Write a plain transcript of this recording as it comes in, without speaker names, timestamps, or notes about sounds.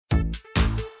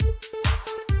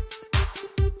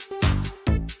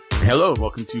Hello,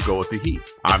 welcome to Go With The Heat.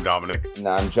 I'm Dominic. And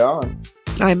I'm John.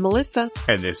 I'm Melissa.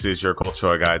 And this is your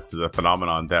cultural guide to the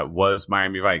phenomenon that was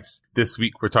Miami Vice. This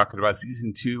week, we're talking about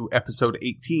Season 2, Episode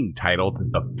 18, titled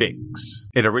The Fix.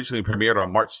 It originally premiered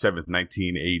on March 7th,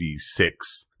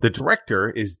 1986. The director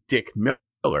is Dick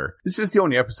Miller. This is the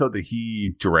only episode that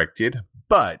he directed,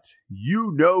 but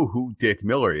you know who Dick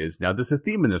Miller is. Now, there's a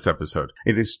theme in this episode.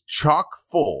 It is chock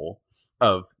full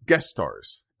of guest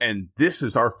stars. And this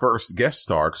is our first guest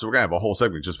star, because we're going to have a whole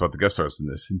segment just about the guest stars in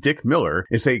this. Dick Miller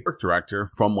is a character actor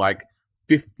from like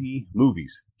 50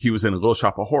 movies. He was in Little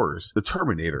Shop of Horrors, The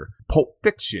Terminator, Pulp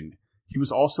Fiction. He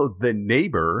was also the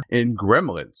neighbor in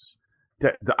Gremlins.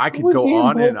 I could go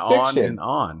on and on and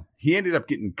on. He ended up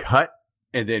getting cut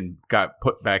and then got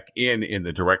put back in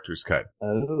the director's cut.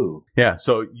 Oh. Yeah,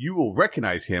 so you will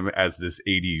recognize him as this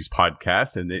 80s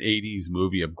podcast and the 80s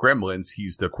movie of Gremlins.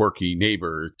 He's the quirky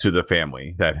neighbor to the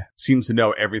family that seems to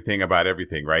know everything about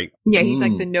everything, right? Yeah, he's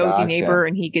like the nosy neighbor,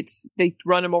 and they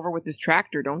run him over with his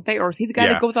tractor, don't they? Or is he the guy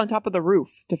that goes on top of the roof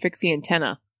to fix the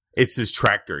antenna? It's his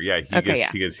tractor, yeah.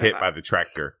 He gets hit by the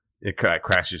tractor. It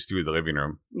crashes through the living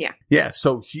room. Yeah. Yeah,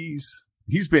 so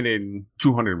He's been in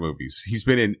 200 movies. He's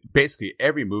been in basically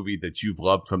every movie that you've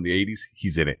loved from the 80s.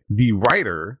 He's in it. The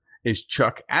writer is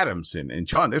Chuck Adamson. And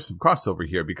John, there's some crossover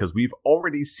here because we've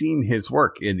already seen his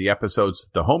work in the episodes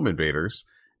The Home Invaders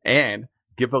and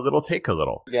Give a Little, Take a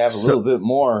Little. We have a little bit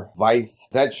more Vice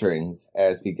veterans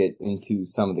as we get into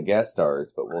some of the guest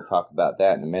stars, but we'll talk about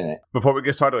that in a minute. Before we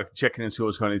get started checking into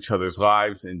what's going on in each other's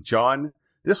lives, and John,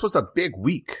 this was a big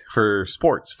week for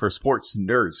sports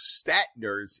nerds, stat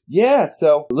nerds. Yeah,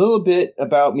 so a little bit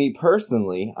about me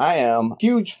personally. I am a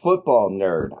huge football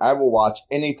nerd. I will watch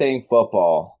anything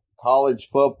football. College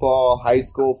football, high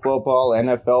school football,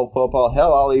 NFL football.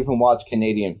 Hell, I'll even watch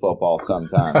Canadian football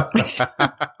sometimes.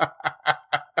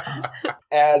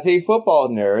 As a football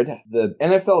nerd, the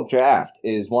NFL draft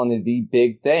is one of the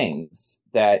big things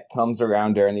that comes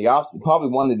around during the offseason. Probably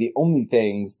one of the only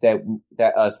things that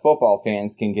us football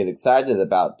fans can get excited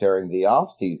about during the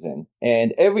offseason.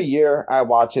 And every year I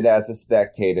watch it as a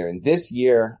spectator. And this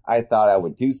year I thought I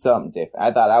would do something different.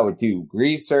 I thought I would do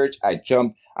research. I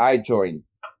joined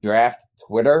Draft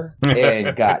Twitter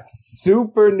and got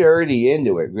super nerdy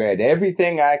into it. Read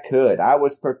everything I could. I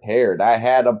was prepared. I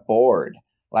had a board.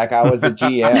 Like I was a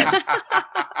GM.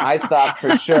 I thought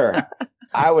for sure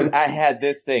I had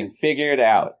this thing figured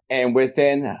out. And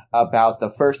within about the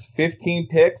first 15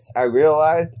 picks, I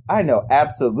realized I know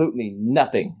absolutely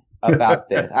nothing about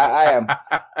this. I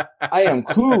am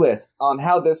clueless on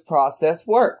how this process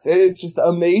works. It is just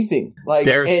amazing.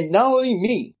 And not only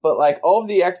me, but like all of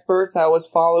the experts I was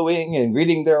following and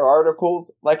reading their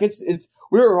articles, like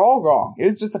we were all wrong.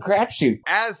 It's just a crapshoot.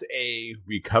 As a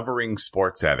recovering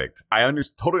sports addict, I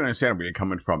totally understand where you're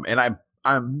coming from. And I'm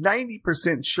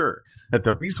 90% sure that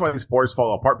the reason why these boards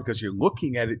fall apart because you're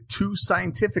looking at it too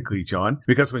scientifically, John.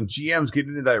 Because when GMs get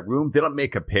into that room, they don't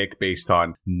make a pick based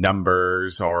on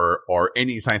numbers or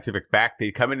any scientific fact.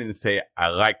 They come in and say, I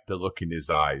like the look in his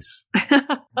eyes.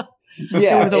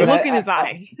 Yeah, there was a look in his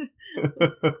eyes.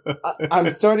 I'm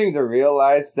starting to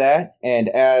realize that, and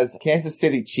as a Kansas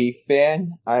City Chief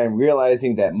fan, I am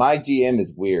realizing that my GM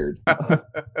is weird. The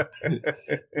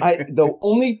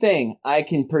only thing I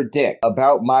can predict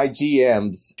about my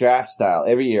GM's draft style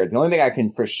every year, the only thing I can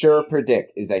for sure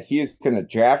predict is that he is going to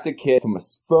draft a kid from a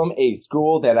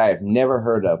school that I have never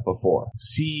heard of before.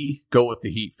 Go with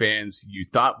the Heat fans. You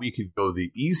thought we could go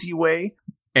the easy way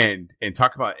and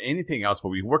talk about anything else, but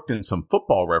we worked in some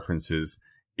football references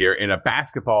here in a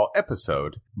basketball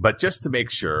episode. But just to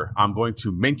make sure, I'm going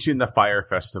to mention the Fire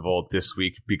Festival this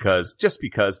week because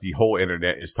the whole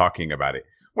internet is talking about it.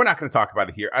 We're not going to talk about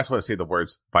it here. I just want to say the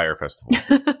words Fire Festival.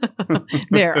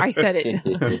 There, I said it.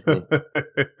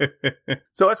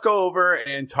 So let's go over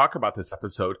and talk about this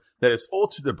episode that is full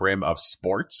to the brim of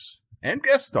sports and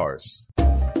guest stars.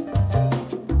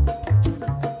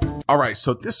 All right,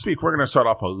 so this week we're going to start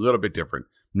off a little bit different.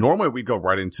 Normally we go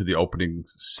right into the opening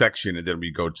section and then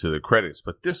we go to the credits.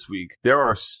 But this week there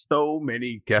are so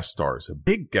many guest stars,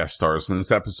 big guest stars in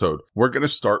this episode. We're going to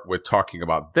start with talking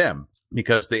about them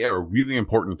because they are really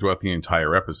important throughout the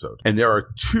entire episode. And there are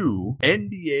 2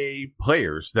 NBA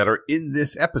players that are in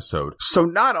this episode. So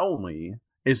not only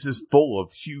is this full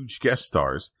of huge guest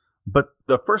stars, but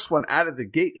the first one out of the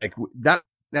gate, like not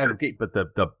out of the gate, but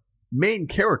the main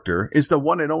character is the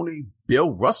one and only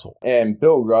Bill Russell. And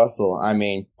Bill Russell, I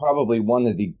mean, probably one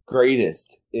of the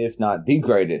greatest, if not the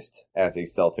greatest, as a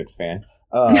Celtics fan.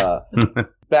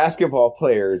 basketball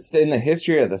players in the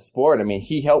history of the sport. I mean,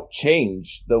 he helped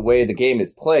change the way the game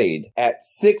is played. At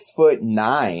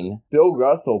 6'9", Bill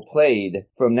Russell played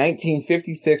from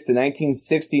 1956 to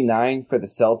 1969 for the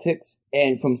Celtics.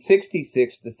 And from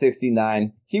 66 to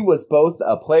 69, he was both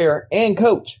a player and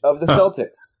coach of the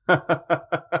Celtics.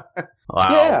 Wow,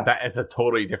 yeah. That is a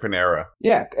totally different era.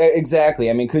 Yeah, exactly.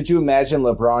 I mean, could you imagine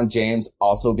LeBron James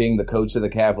also being the coach of the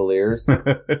Cavaliers?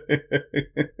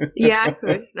 Yeah, I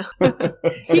could.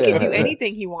 He can do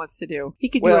anything he wants to do. He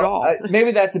could do it all.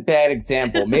 Maybe that's a bad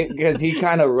example, because he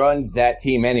kind of runs that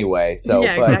team anyway. So,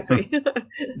 yeah, exactly.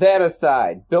 That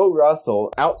aside, Bill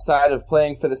Russell, outside of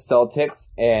playing for the Celtics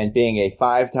and being a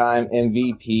 5-time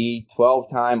MVP,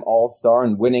 12-time All-Star,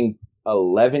 and winning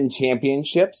 11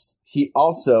 championships, he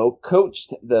also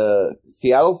coached the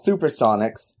Seattle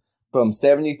Supersonics from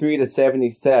 73 to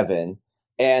 77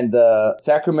 and the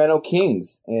Sacramento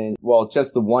Kings in,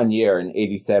 just the 1 year in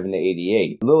 87 to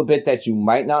 88. A little bit that you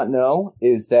might not know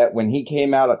is that when he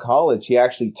came out of college, he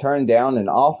actually turned down an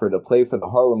offer to play for the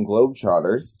Harlem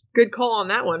Globetrotters. Good call on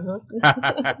that one,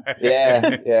 huh?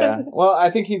 Yeah. Well, I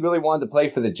think he really wanted to play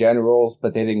for the Generals,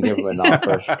 but they didn't give him an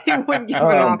offer. They wouldn't give him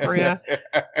an offer, yeah.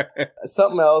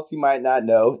 Something else you might not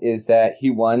know is that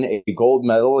he won a gold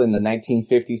medal in the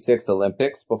 1956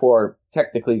 Olympics before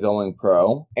technically going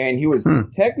pro. And he was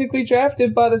technically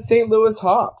drafted by the St. Louis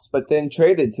Hawks, but then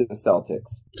traded to the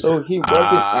Celtics. So he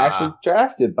wasn't actually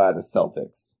drafted by the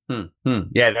Celtics.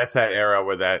 Yeah, that's that era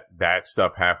where that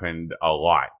stuff happened a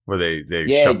lot, where they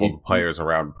shuffled players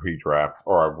around pre-draft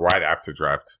or right after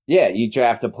draft. Yeah, you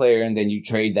draft a player and then you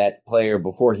trade that player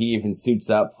before he even suits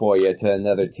up for you to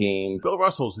another team. Bill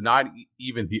Russell's not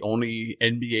even the only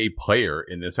NBA player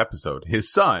in this episode.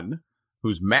 His son,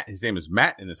 who's Matt, his name is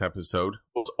Matt in this episode,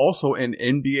 was also an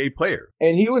NBA player.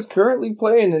 And he was currently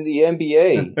playing in the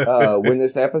NBA when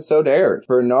this episode aired.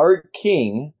 Bernard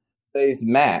King plays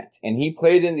Matt, and he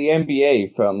played in the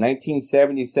NBA from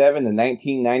 1977 to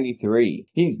 1993.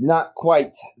 He's not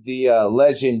quite the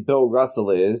legend Bill Russell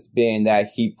is, being that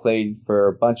he played for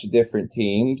a bunch of different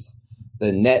teams.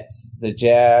 The Nets, the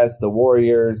Jazz, the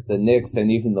Warriors, the Knicks,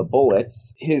 and even the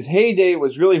Bullets. His heyday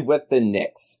was really with the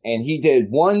Knicks, and he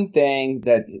did one thing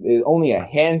that only a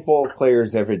handful of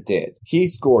players ever did. He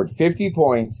scored 50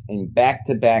 points in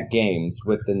back-to-back games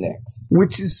with the Knicks.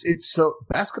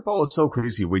 Basketball is so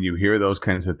crazy when you hear those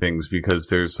kinds of things, because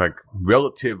there's like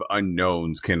relative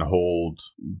unknowns can hold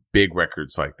big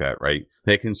records like that, right?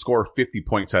 They can score 50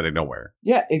 points out of nowhere.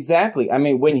 Yeah, exactly. I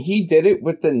mean, when he did it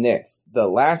with the Knicks, the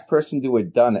last person who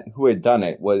had done it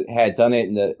had done it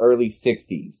in the early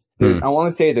 60s. I want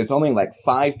to say there's only like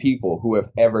 5 people who have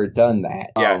ever done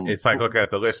that. Yeah, it's like looking at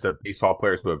the list of baseball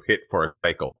players who have hit for a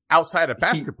cycle. Outside of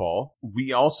basketball,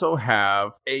 we also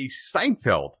have a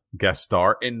Seinfeld guest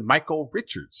star in Michael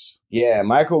Richards. Yeah,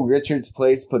 Michael Richards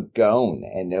plays Pagone.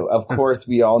 And of course,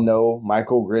 we all know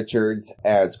Michael Richards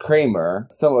as Kramer.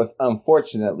 Some of us,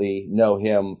 unfortunately, know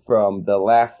him from the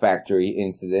Laugh Factory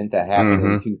incident that happened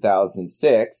in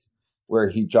 2006, where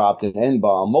he dropped an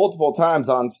N-bomb multiple times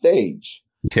on stage.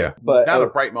 Yeah, but not a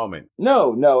bright moment.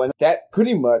 No, and that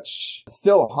pretty much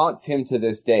still haunts him to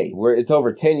this day, where it's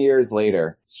over 10 years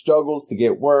later, struggles to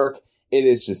get work.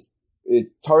 It's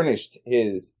tarnished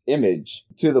his image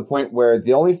to the point where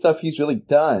the only stuff he's really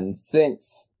done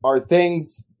since are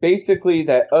things basically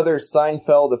that other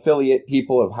Seinfeld affiliate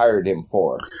people have hired him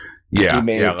for. Yeah. He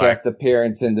made a guest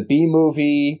appearance in the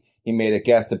B-movie. He made a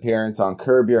guest appearance on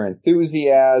Curb Your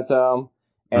Enthusiasm.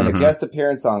 And a guest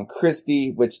appearance on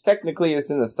Christie, which technically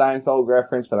isn't a Seinfeld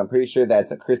reference, but I'm pretty sure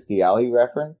that's a Christie Alley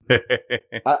reference.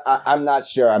 I'm not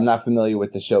sure. I'm not familiar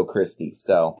with the show Christie.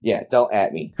 So, yeah, don't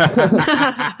at me.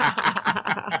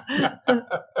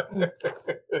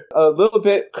 A little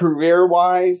bit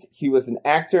career-wise, he was an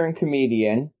actor and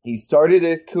comedian. He started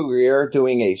his career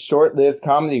doing a short-lived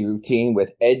comedy routine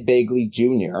with Ed Begley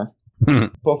Jr.,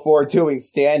 before doing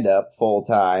stand-up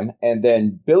full-time. And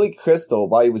then Billy Crystal,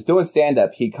 while he was doing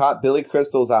stand-up, he caught Billy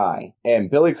Crystal's eye. And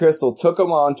Billy Crystal took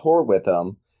him on tour with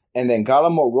him and then got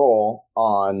him a role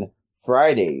on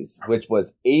Fridays, which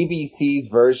was ABC's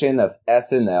version of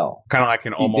SNL. Kind of like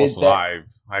an Almost Live.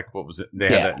 Like, what was it? They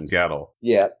had that in Seattle.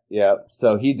 Yep.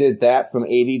 So he did that from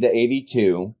 80 to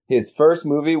 82. His first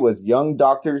movie was Young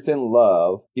Doctors in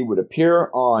Love. He would appear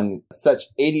on such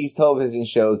 80s television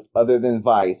shows other than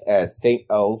Vice as St.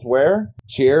 Elsewhere,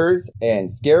 Cheers,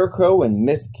 and Scarecrow and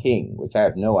Miss King, which I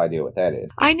have no idea what that is.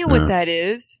 I know what that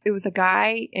is. It was a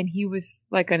guy, and he was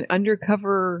like an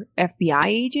undercover FBI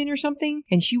agent or something,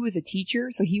 and she was a teacher,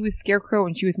 so he was Scarecrow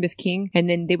and she was Miss King, and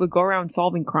then they would go around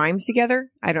solving crimes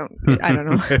together. I don't know.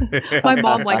 My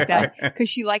mom liked that because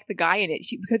she liked like the guy in it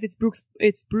because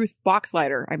it's Bruce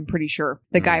Boxleiter. I'm pretty sure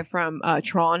the guy from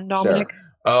Tron, Dominic. Sure.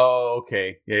 Oh,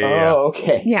 okay.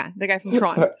 Okay. Yeah, the guy from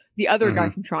Tron. The other guy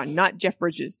from Tron, not Jeff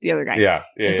Bridges, the other guy. Yeah.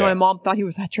 And so my mom thought he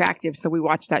was attractive, so we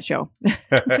watched that show.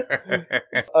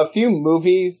 A few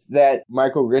movies that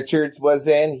Michael Richards was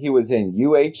in. He was in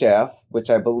UHF, which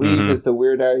I believe is the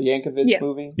Weird Al Yankovic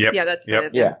movie. Yep. Yeah, that's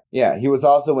yep. Yeah. He was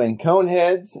also in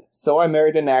Coneheads, So I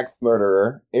Married an Axe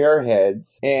Murderer,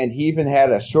 Airheads, and he even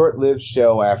had a short-lived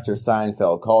show after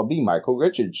Seinfeld called The Michael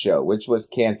Richards Show, which was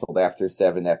canceled after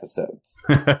 7 episodes.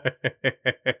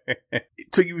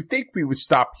 So you would think we would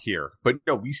stop here, but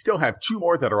no, we still have 2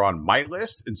 more that are on my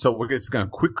list. And so we're just going to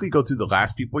quickly go through the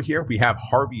last people here. We have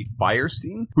Harvey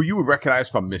Fierstein, who you would recognize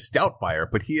from Miss Doubtfire,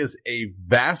 but he is a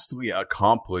vastly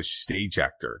accomplished stage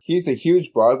actor. He's a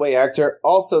huge Broadway actor.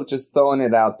 Also, just throwing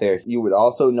it out there, you would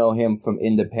also know him from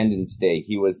Independence Day.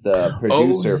 He was the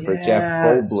producer for Jeff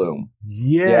Goldblum.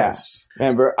 Yes. Yeah.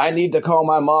 Remember, I need to call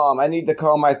my mom. I need to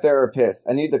call my therapist.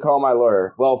 I need to call my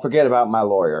lawyer. Well, forget about my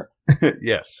lawyer.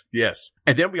 Yes.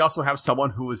 And then we also have someone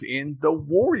who is in The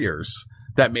Warriors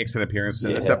that makes an appearance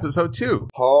in this episode too.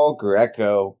 Paul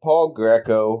Greco. Paul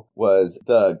Greco was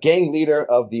the gang leader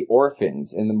of the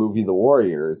Orphans in the movie The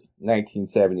Warriors,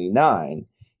 1979.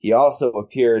 He also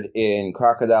appeared in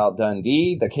Crocodile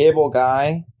Dundee, The Cable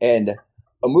Guy, and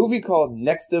a movie called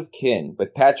Next of Kin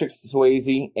with Patrick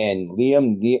Swayze and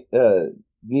Liam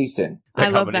Neeson. I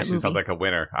love that movie. Sounds like a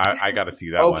winner. I got to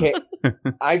see that one. Okay.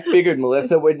 I figured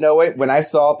Melissa would know it. When I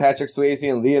saw Patrick Swayze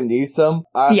and Liam Neeson,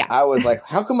 I was like,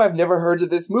 how come I've never heard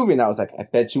of this movie? And I was like, I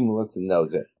bet you Melissa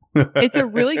knows it. It's a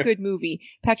really good movie.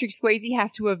 Patrick Swayze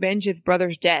has to avenge his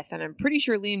brother's death, and I'm pretty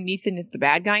sure Liam Neeson is the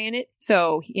bad guy in it.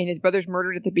 So, and his brother's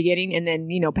murdered at the beginning, and then,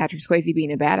 Patrick Swayze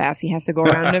being a badass, he has to go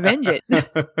around and avenge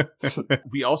it.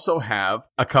 We also have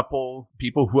a couple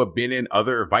people who have been in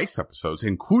other Vice episodes,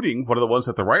 including one of the ones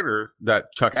that the writer that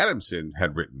Chuck Adamson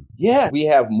had written. Yeah, we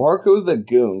have Marco the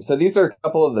Goon. So these are a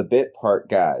couple of the bit part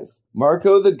guys.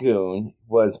 Marco the Goon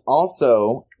was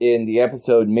also in the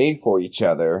episode Made for Each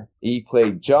Other. He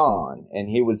played John, and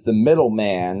he was the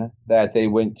middleman that they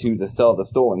went to sell the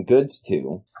stolen goods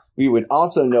to. We would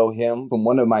also know him from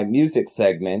one of my music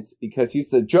segments because he's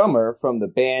the drummer from the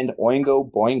band Oingo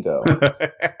Boingo.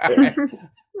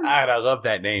 I love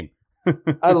that name.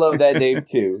 I love that name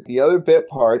too. The other bit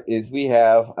part is we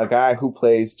have a guy who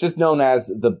plays, just known as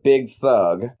the Big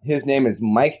Thug. His name is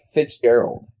Mike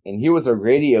Fitzgerald, and he was a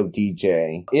radio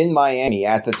DJ in Miami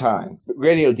at the time.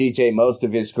 Radio DJ most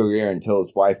of his career until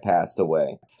his wife passed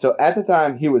away. So at the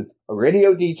time, he was a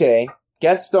radio DJ,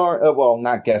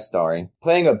 not guest starring,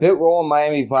 playing a bit role in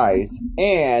Miami Vice,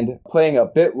 and playing a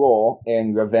bit role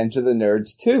in Revenge of the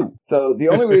Nerds 2. So the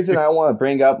only reason I want to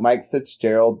bring up Mike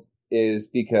Fitzgerald is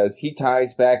because he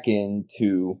ties back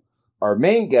into our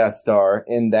main guest star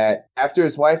in that after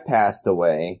his wife passed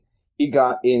away, he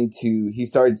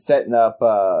started setting up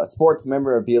sports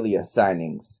memorabilia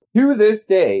signings. To this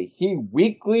day, he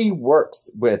weekly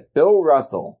works with Bill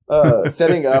Russell,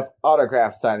 setting up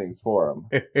autograph signings for him.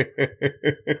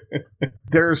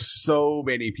 There's so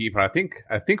many people. I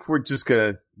think we're just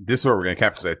this is what we're gonna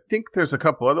capture. I think there's a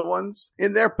couple other ones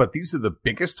in there, but these are the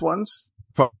biggest ones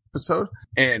from the episode.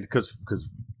 And because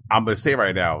I'm gonna say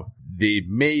right now, they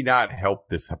may not help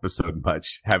this episode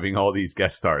much, having all these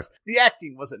guest stars. The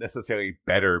acting wasn't necessarily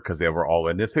better because they were all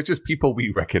in this. They're just people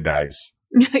we recognize.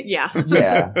 Yeah.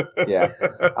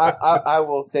 I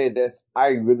will say this. I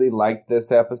really liked this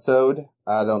episode.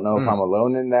 I don't know if I'm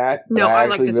alone in that. No, I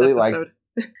actually really liked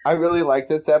I really liked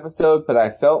this episode, but I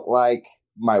felt like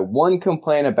my one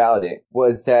complaint about it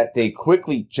was that they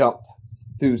quickly jumped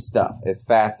through stuff as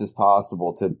fast as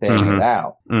possible to bang it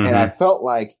out. And I felt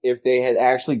like if they had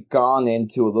actually gone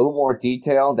into a little more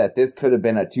detail, that this could have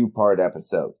been a 2-part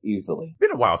episode easily. It's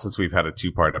been a while since we've had a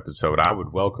 2-part episode. I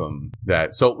would welcome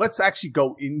that. So let's actually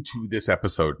go into this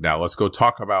episode now. Let's go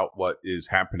talk about what is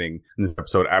happening in this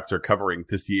episode after covering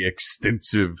the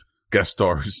extensive guest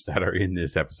stars that are in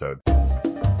this episode.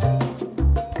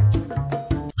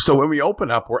 So when we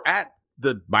open up, we're at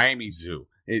the Miami Zoo.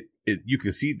 You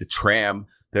can see the tram.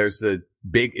 There's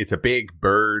it's a big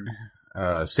bird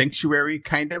sanctuary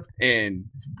kind of, and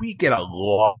we get a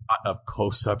lot of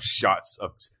close-up shots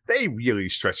of. They really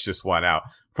stretched this one out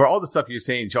for all the stuff you're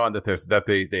saying, John. That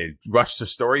they rushed the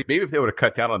story. Maybe if they would have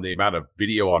cut down on the amount of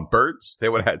video on birds, they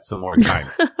would have had some more time.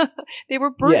 They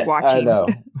were bird watching. I know.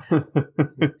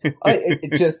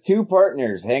 It's just two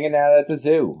partners hanging out at the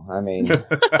zoo. I mean,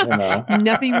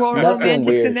 nothing more romantic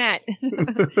weird than that.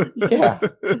 Yeah.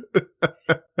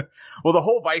 Well, the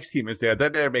whole Vice team is there.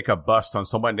 Then they make a bust on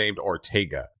someone named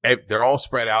Ortega. They're all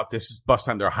spread out. This is bust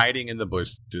time. They're hiding in the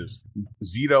bushes.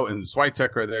 Zito and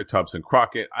Switek are there. Tubbs and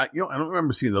Crockett. I don't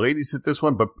remember seeing the ladies at this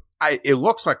one, but it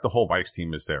looks like the whole Vice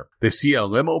team is there. They see a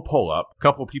limo pull up. A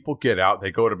couple people get out.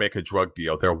 They go to make a drug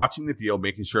deal. They're watching the deal,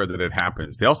 making sure that it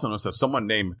happens. They also notice that someone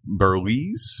named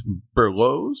Berlioz.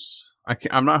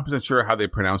 I'm not 100% sure how they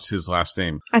pronounce his last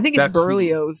name. I think it's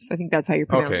Berlioz. I think that's how you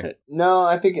pronounce it. No,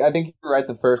 I think you're right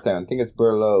the first time. I think it's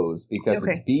Berlioz because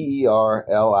it's Berlioz.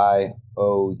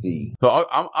 So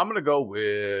I'm going to go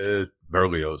with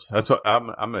Berlioz. That's what I'm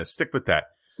going to stick with that.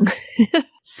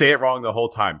 Say it wrong the whole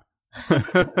time. They're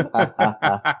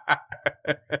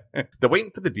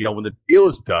waiting for the deal. When the deal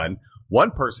is done,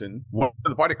 one of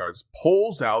the bodyguards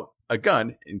pulls out a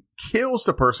gun and kills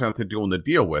the person that they're doing the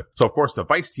deal with. So, of course, the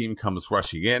Vice team comes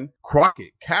rushing in.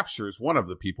 Crockett captures one of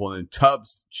the people, and then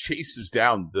Tubbs chases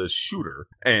down the shooter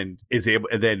and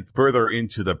then further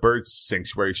into the bird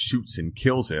sanctuary, shoots and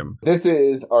kills him. This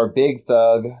is our big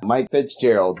thug, Mike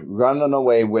Fitzgerald, running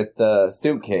away with the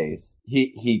suitcase.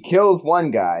 He kills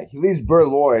one guy. He leaves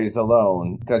Berlioz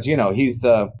alone because, he's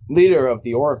the leader of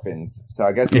the orphans. So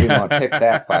I guess he didn't want to pick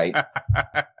that fight.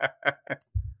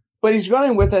 But he's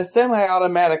running with a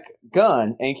semi-automatic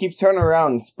gun and keeps turning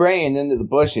around and spraying into the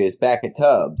bushes back at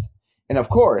Tubbs. And of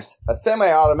course, a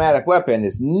semi-automatic weapon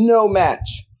is no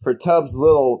match for Tubbs'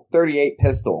 little .38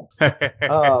 pistol. But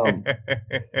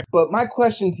my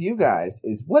question to you guys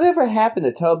is, whatever happened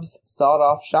to Tubbs'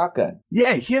 sawed-off shotgun?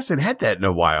 Yeah, he hasn't had that in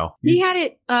a while. He had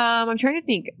it, I'm trying to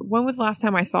think, when was the last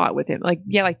time I saw it with him? Like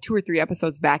 2 or 3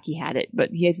 episodes back he had it, but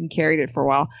he hasn't carried it for a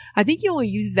while. I think he only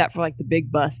uses that for the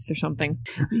big busts or something.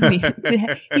 He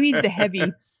needs the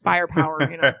heavy firepower,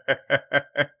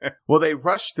 Well, they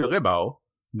rushed the limo.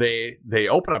 They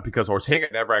open up because Ortega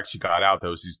never actually got out.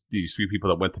 These 3 people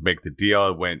that went to make the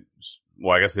deal I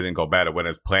guess they didn't go bad. It went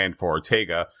as planned for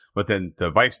Ortega, but then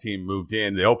the Vice team moved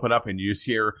in. They open up and you just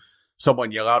hear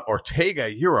someone yell out,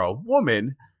 "Ortega, you're a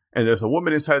woman." And there's a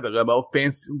woman inside the limo,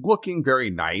 looking very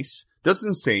nice,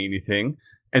 doesn't say anything.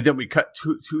 And then we cut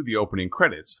to the opening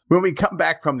credits. When we come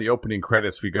back from the opening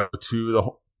credits, we go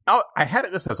to I had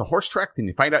it listed as a horse track, then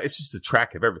you find out it's just a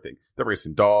track of everything. They're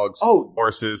racing dogs,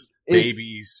 horses,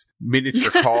 babies,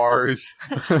 miniature cars.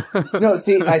 No,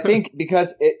 see, I think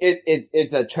because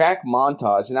it's a track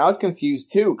montage, and I was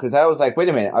confused too, because I was like, wait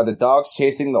a minute, are the dogs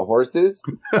chasing the horses?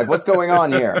 Like, what's going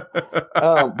on here?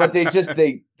 But they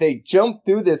jump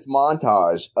through this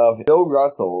montage of Bill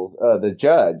Russell's, the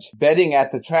judge, betting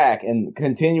at the track and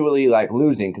continually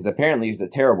losing, because apparently he's a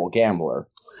terrible gambler.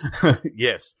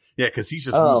 Yes. Yeah, because he's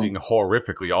just losing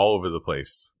horrifically all over the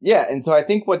place. Yeah, and so I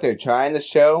think what they're trying to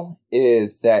show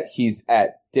is that he's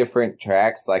at different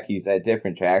tracks,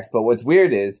 But what's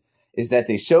weird is that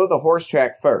they show the horse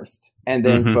track first, and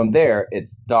then from there,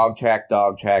 it's dog track,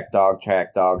 dog track, dog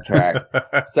track, dog track.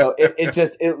 So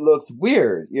it looks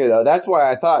weird, That's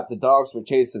why I thought the dogs were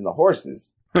chasing the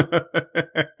horses.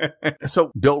 So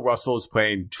Bill Russell is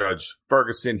playing Judge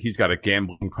Ferguson. He's got a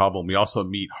gambling problem. We also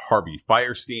meet Harvey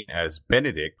Fierstein as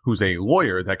Benedict, who's a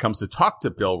lawyer that comes to talk to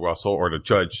Bill Russell or to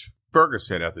Judge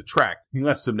Ferguson at the track. He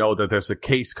lets them know that there's a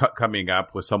case coming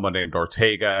up with someone named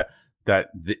Ortega that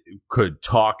could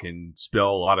talk and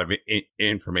spill a lot of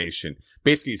information.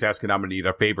 Basically, he's asking, I'm going to need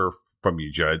a favor from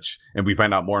you, Judge. And we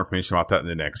find out more information about that in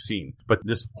the next scene. But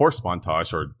this horse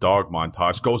montage or dog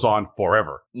montage goes on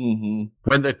forever. Mm-hmm.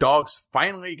 When the dogs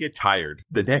finally get tired,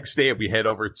 the next day we head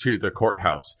over to the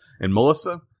courthouse. And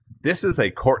Melissa, this is a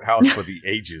courthouse for the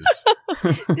ages.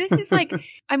 This is I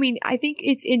think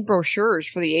it's in brochures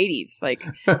for the 80s.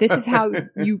 This is how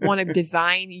you want to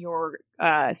design your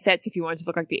sets if you want it to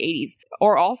look like the 80s.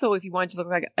 Or also if you want it to look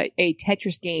like a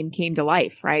Tetris game came to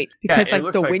life, right? Because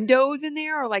the windows in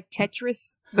there are like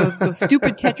Tetris, those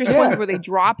stupid Tetris ones where they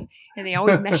drop and they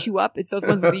always mess you up. It's those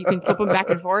ones where you can flip them back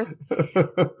and forth.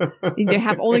 And they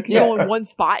have only control in one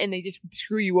spot and they just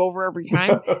screw you over every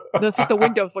time. That's what the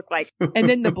windows look like. And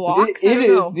then the blocks. It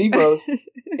is the most,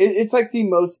 it's like the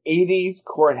most 80s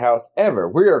courthouse ever.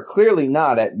 We are clearly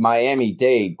not at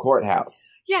Miami-Dade courthouse.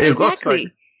 Yeah,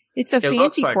 exactly. It's a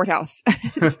fancy courthouse.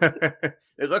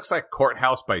 It looks like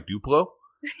Courthouse by Duplo.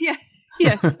 Yeah.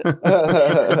 Yes. The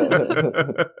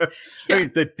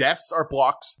desks are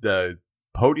blocks. The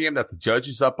podium that the judge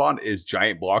is up on is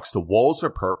giant blocks. The walls are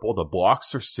purple. The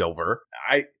blocks are silver.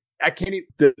 I can't even,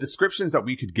 the descriptions that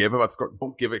we could give about the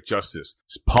don't give it justice.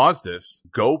 Just pause this,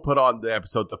 go put on the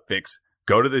episode The Fix,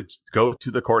 Go to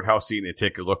the courthouse scene and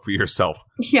take a look for yourself.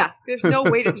 Yeah, there's no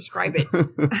way to describe it.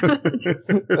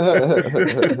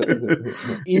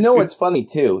 You know what's funny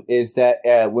too is that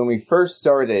when we first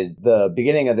started the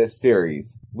beginning of this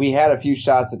series, we had a few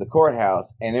shots at the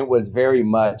courthouse, and it was very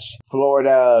much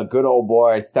Florida good old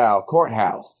boy style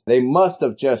courthouse. They must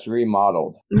have just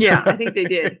remodeled. Yeah, I think they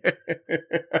did.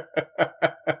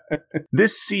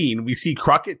 This scene, we see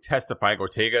Crockett testifying.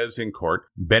 Ortega is in court.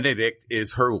 Benedict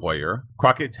is her lawyer.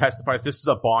 Crockett testifies. This is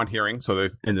a bond hearing,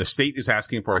 and the state is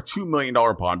asking for a $2 million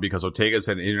bond because Ortega is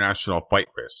an international flight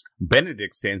risk.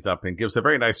 Benedict stands up and gives a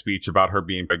very nice speech about her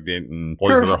being pregnant and all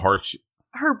these other harsh.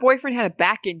 Her boyfriend had a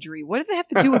back injury. What does it have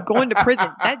to do with going to prison?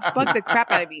 That bugged the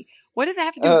crap out of me. What does that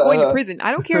have to do with going to prison?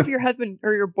 I don't care if your husband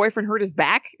or your boyfriend hurt his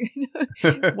back.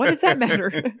 What does that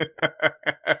matter?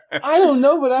 I don't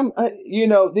know, but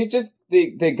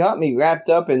they got me wrapped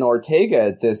up in Ortega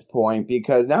at this point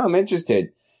because now I'm interested.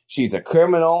 She's a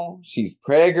criminal. She's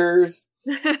preggers.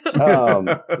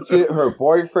 Her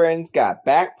boyfriend's got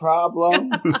back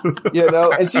problems,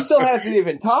 and she still hasn't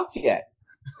even talked yet.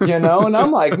 And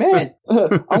I'm like, man,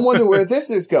 I wonder where this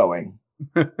is going.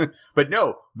 But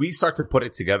no, we start to put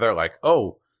it together like,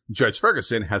 oh, Judge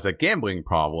Ferguson has a gambling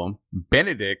problem.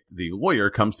 Benedict, the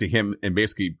lawyer, comes to him and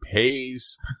basically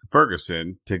pays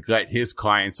Ferguson to let his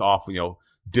clients off,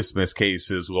 dismiss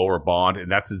cases, lower bond.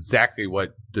 And that's exactly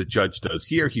what the judge does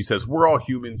here. He says, we're all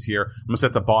humans here. I'm going to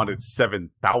set the bond at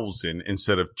 $7,000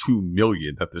 instead of $2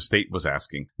 million that the state was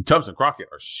asking. Tubbs and Crockett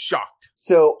are shocked.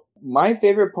 So my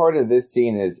favorite part of this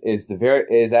scene is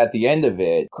at the end of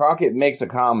it. Crockett makes a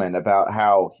comment about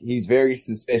how he's very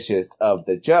suspicious of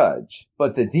the judge,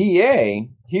 but the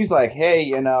DA, he's like,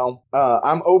 hey,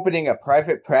 I'm opening a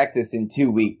private practice in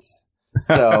 2 weeks.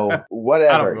 So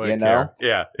whatever, I don't really care.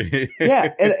 Yeah.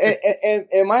 Yeah.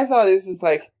 And my thought is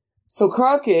like, so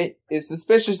Crockett is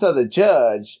suspicious of the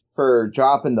judge for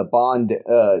dropping the bond,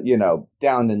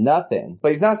 down to nothing.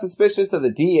 But he's not suspicious of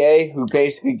the DA who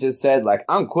basically just said, like,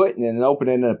 I'm quitting and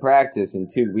opening a practice in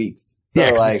 2 weeks. So,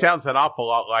 yeah, it sounds an awful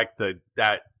lot like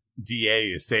that DA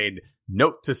is saying,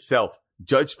 note to self,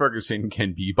 Judge Ferguson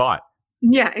can be bought.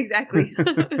 Yeah, exactly.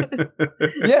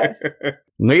 Yes.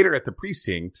 Later at the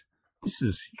precinct, this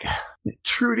is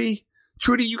Trudy,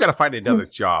 you got to find another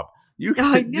job.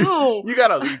 I know. You got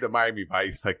to leave the Miami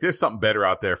Vice. Like, there's something better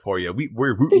out there for you.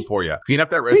 We're rooting for you. Clean up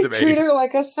that resume. They treat her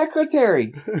like a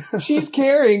secretary. She's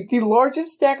carrying the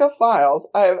largest stack of files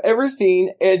I have ever seen,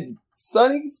 and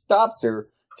Sonny stops her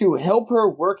to help her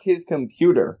work his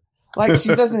computer. Like she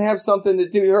doesn't have something to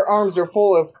do. Her arms are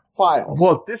full of files.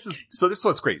 Well, this is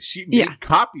what's great. She made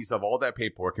copies of all that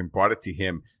paperwork and brought it to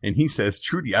him. And he says,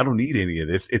 Trudy, I don't need any of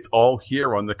this. It's all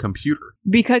here on the computer.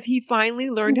 Because he finally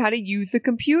learned how to use the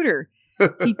computer.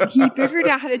 He figured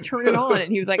out how to turn it on,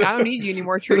 and he was like, I don't need you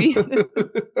anymore, Trudy.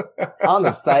 On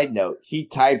the side note, he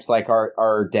types like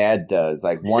our dad does,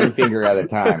 like one finger at a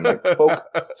time. Like, poke,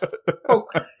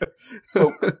 poke,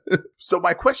 poke. So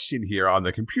my question here on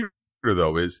the computer,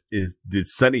 though, is did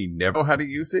Sonny never know how to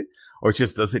use it, or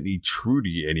just doesn't need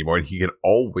Trudy anymore and he can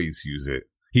always use it?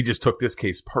 He just took this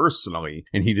case personally,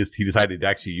 and he decided to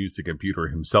actually use the computer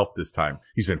himself this time.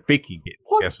 He's been faking it.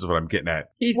 I guess is what I'm getting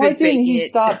at. Why didn't he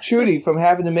stop Trudy from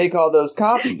having to make all those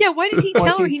copies? Yeah, why did he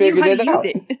tell her he knew how to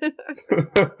use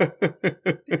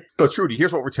it? So Trudy,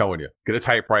 here's what we're telling you. Get a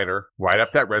typewriter, write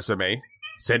up that resume,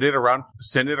 send it around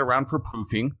for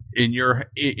proofing in your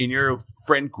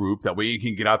friend group. That way you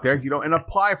can get out there, and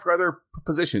apply for other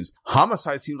positions.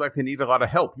 Homicide seems like they need a lot of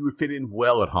help. You would fit in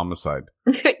well at homicide.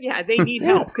 Yeah, they need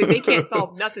help because they can't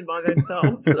solve nothing by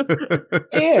themselves. and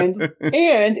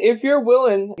if you're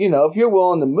willing,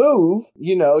 to move,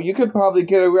 you could probably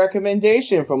get a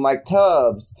recommendation from like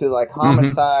Tubbs to like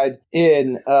homicide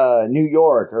in New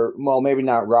York, or well, maybe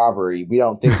not robbery. We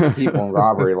don't think the people in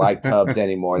robbery like Tubbs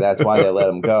anymore. That's why they let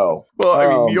him go.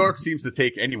 Well, New York seems to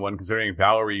take anyone, considering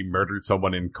Valerie murdered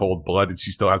someone in cold blood and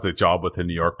she still has a job with the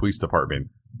New York Police Department.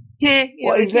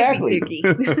 Well, exactly.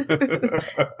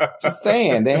 Just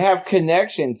saying, they have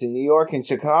connections in New York and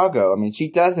Chicago. I mean, she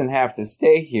doesn't have to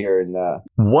stay here.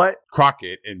 What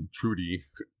Crockett and Trudy,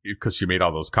 because she made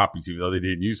all those copies, even though they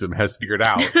didn't use them, has figured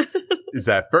out is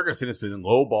that Ferguson has been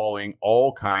lowballing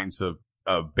all kinds of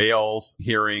bails,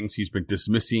 hearings. He's been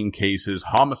dismissing cases.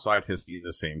 Homicide has been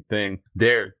the same thing.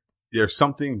 There's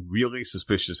something really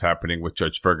suspicious happening with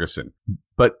Judge Ferguson.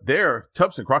 But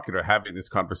Tubbs and Crockett are having this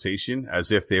conversation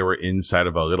as if they were inside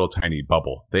of a little tiny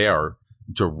bubble. They are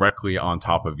directly on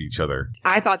top of each other.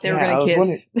 I thought they were going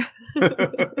to kiss.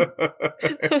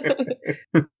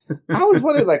 I was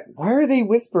wondering, like, why are they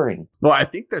whispering? Well, I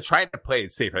think they're trying to play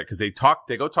it safe, right? Because they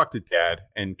go talk to Dad,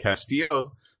 and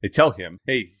Castillo They tell him,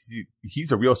 hey,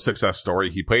 he's a real success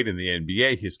story. He played in the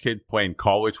NBA. His kid playing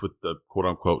college with the quote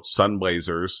unquote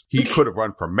Sunblazers. He could have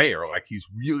run for mayor. Like, he's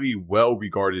really well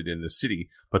regarded in the city,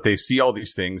 but they see all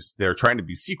these things. They're trying to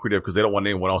be secretive because they don't want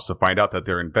anyone else to find out that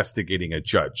they're investigating a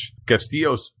judge.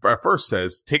 Castillo at first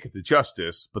says, take it to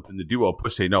justice, but then the duo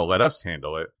push say, no, let us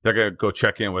handle it. They're going to go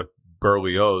check in with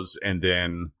Berlioz and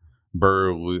then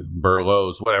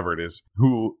Berlioz, whatever it is,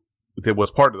 who was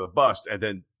part of the bust, and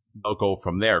then they'll go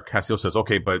from there. Castillo says,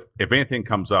 okay, but if anything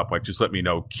comes up, like, just let me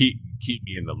know. Keep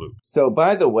me in the loop. So,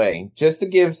 by the way, just to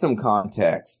give some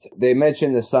context, they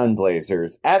mentioned the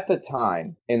Sunblazers. At the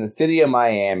time, in the city of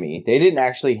Miami, they didn't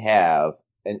actually have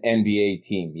an NBA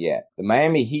team yet. The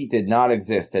Miami Heat did not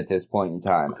exist at this point in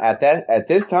time. At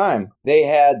this time, they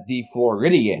had the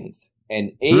Floridians,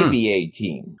 an ABA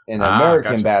team, an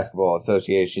American Basketball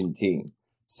Association team.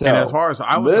 So, and as far as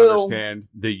I was understand,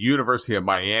 the University of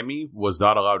Miami was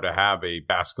not allowed to have a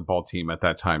basketball team at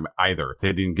that time either.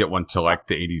 They didn't get one till like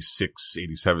the 86,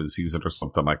 87 season or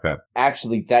something like that.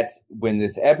 Actually, that's when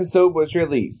this episode was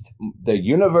released. The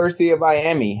University of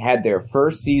Miami had their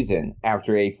first season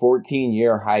after a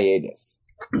 14-year hiatus.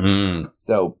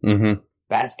 So,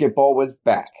 basketball was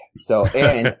back. So,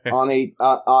 and on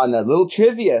a little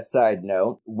trivia side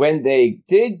note, when they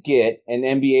did get an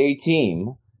NBA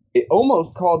team, it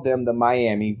almost called them the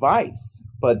Miami Vice,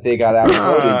 but they got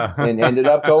outvoted and ended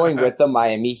up going with the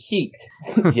Miami Heat.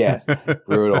 Yes,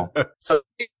 brutal. So,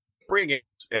 bringing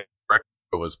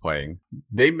was playing,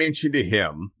 they mentioned to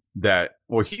him that,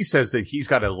 well, he says that he's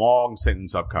got a long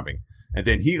sentence upcoming, and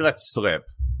then he lets slip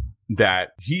that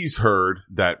he's heard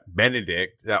that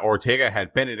Ortega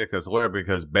had Benedict as a lawyer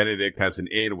because Benedict has an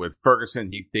in with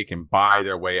Ferguson. They can buy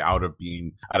their way out of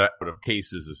being out of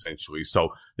cases, essentially. So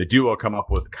the duo come up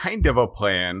with kind of a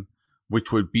plan,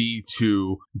 which would be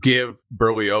to give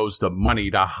Berlioz the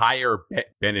money to hire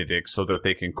Benedict so that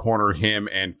they can corner him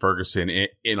and Ferguson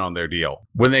in on their deal.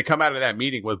 When they come out of that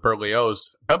meeting with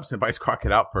Berlioz, Tubbs invites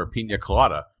Crockett out for a pina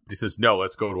colada. He says, no,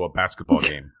 let's go to a basketball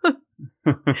game.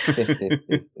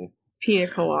 Pina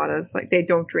coladas, like, they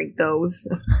don't drink those.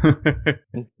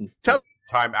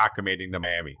 Time acclimating to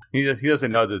Miami. He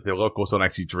doesn't know that the locals don't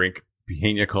actually drink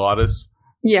pina coladas.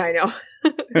 Yeah, I know.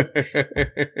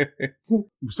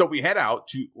 So we head out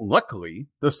to, luckily,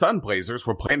 the Sunblazers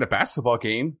were playing a basketball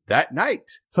game that night.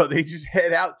 So they just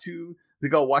head out to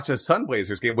go watch a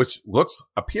Sunblazers game, which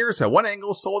appears at one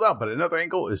angle sold out, but another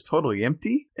angle is totally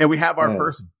empty. And we have our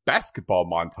first basketball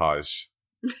montage.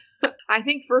 I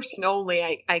think first and only,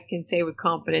 I can say with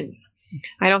confidence,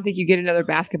 I don't think you get another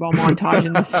basketball montage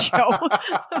in this show.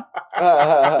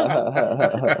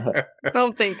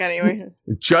 Don't think, anyway.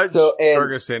 Judge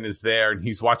Ferguson is there, and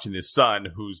he's watching his son,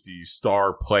 who's the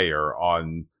star player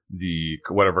on the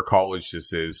whatever college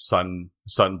this is,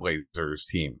 Sunblazers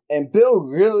team. And Bill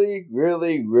really,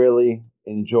 really, really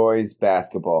enjoys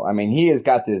basketball. I mean, he has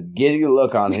got this giddy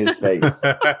look on his face.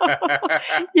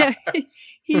 Yeah,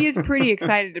 he is pretty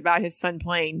excited about his son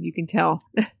playing. You can tell.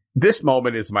 This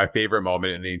moment is my favorite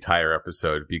moment in the entire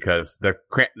episode because the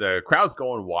crowd's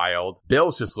going wild.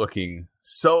 Bill's just looking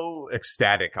so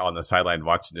ecstatic on the sideline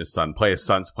watching his son play. His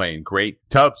son's playing great.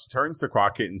 Tubbs turns to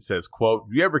Crockett and says, quote,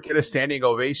 "You ever get a standing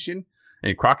ovation?"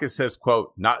 And Crockett says,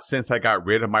 quote, "Not since I got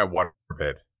rid of my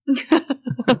waterbed."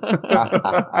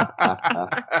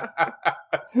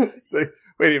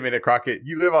 Wait a minute, Crockett.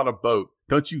 You live on a boat.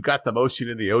 Don't you got the motion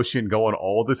in the ocean going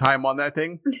all the time on that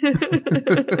thing?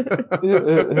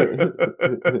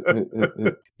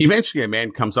 Eventually, a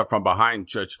man comes up from behind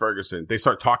Judge Ferguson. They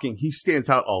start talking. He stands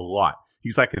out a lot.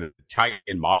 He's like an Italian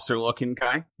mobster looking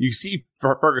guy. You see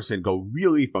Ferguson go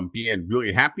really from being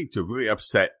really happy to really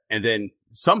upset. And then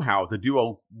somehow the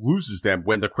duo loses them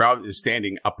when the crowd is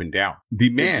standing up and down.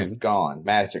 The man is gone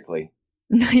magically.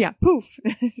 Yeah, poof.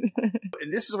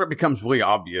 And this is where it becomes really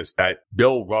obvious that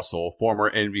Bill Russell, former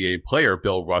NBA player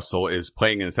Bill Russell, is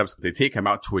playing in this episode. They take him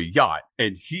out to a yacht,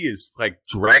 and he is like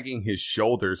dragging his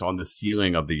shoulders on the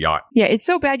ceiling of the yacht. Yeah, it's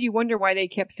so bad you wonder why they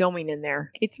kept filming in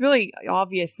there. It's really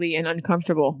obviously and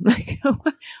uncomfortable. Like,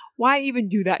 why even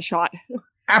do that shot?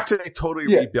 After they totally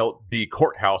rebuilt the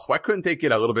courthouse, why couldn't they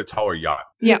get a little bit taller yacht?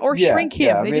 Yeah, or shrink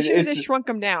him. Yeah, they should have just shrunk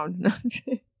him down.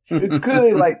 It's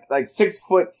clearly like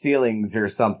 6-foot ceilings or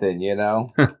something, you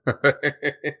know?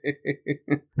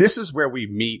 This is where we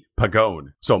meet Pagone.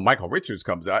 So Michael Richards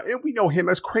comes out, and we know him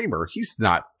as Kramer. He's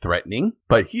not threatening,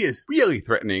 but he is really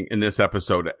threatening in this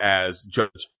episode as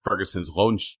Judge Ferguson's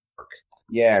loan shark.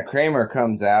 Yeah, Kramer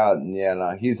comes out,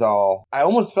 and he's all... I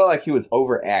almost felt like he was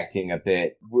overacting a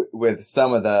bit with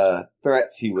some of the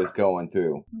threats he was going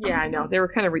through. Yeah, I know. They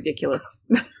were kind of ridiculous.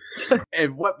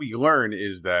 And what we learn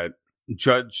is that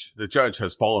the judge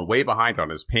has fallen way behind on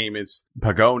his payments.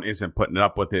 Pagone isn't putting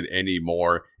up with it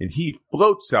anymore. And he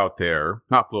floats out there,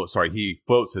 he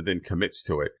floats and then commits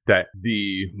to it that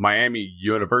the Miami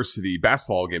University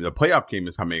basketball game, the playoff game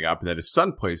is coming up and that his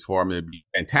son plays for him. It'd be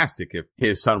fantastic if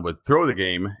his son would throw the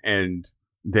game and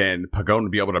then Pagone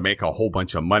would be able to make a whole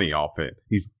bunch of money off it.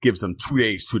 He gives them 2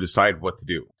 days to decide what to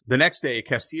do. The next day,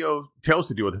 Castillo tells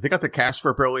the duo that they got the cash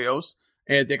for Berlioz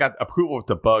and they got approval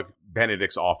to bug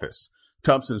Benedict's office.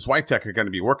 Tubbs and Switek are going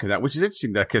to be working that, which is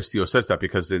interesting that Castillo says that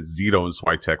because Zito and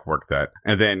Switek work that.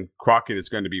 And then Crockett is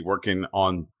going to be working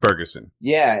on Ferguson.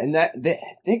 Yeah, and that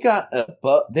they got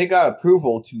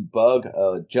approval to bug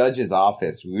a judge's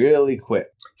office really quick.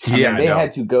 Yeah, they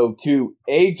had to go to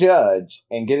a judge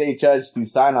and get a judge to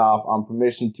sign off on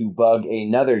permission to bug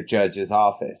another judge's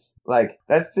office. Like,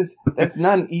 that's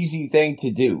not an easy thing to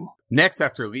do. Next,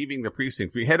 after leaving the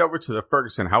precinct, we head over to the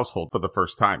Ferguson household for the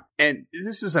first time. And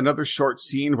this is another short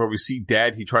scene where we see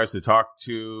Dad. He tries to talk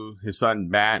to his son,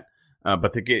 Matt,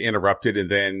 but they get interrupted.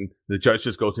 And then the judge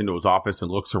just goes into his office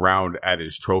and looks around at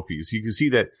his trophies. You can see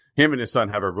that him and his son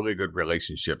have a really good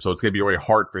relationship. So it's going to be really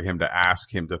hard for him to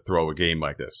ask him to throw a game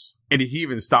like this. And he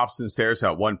even stops and stares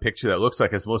at one picture that looks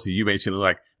like, as most of you mentioned,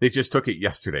 like they just took it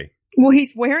yesterday. Well,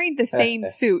 he's wearing the same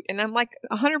suit, and I'm like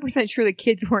 100% sure the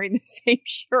kid's wearing the same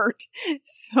shirt.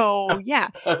 So, yeah,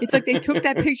 it's like they took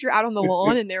that picture out on the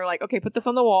lawn, and they were like, okay, put this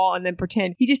on the wall, and then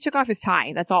pretend he just took off his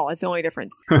tie. That's all. That's the only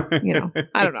difference. You know,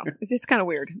 I don't know. It's just kind of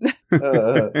weird.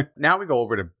 Now we go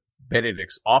over to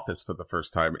Benedict's office for the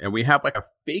first time, and we have like a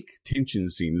fake tension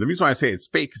scene. The reason why I say it's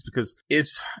fake is because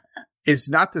it's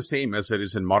not the same as it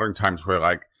is in modern times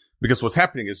where because what's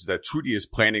happening is that Trudy is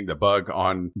planning the bug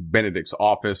on Benedict's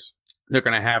office. They're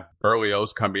going to have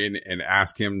Berlioz come in and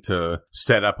ask him to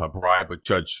set up a bribe with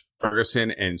Judge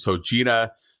Ferguson. And so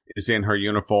Gina is in her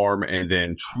uniform, and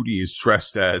then Trudy is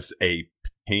dressed as a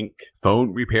pink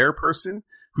phone repair person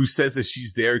who says that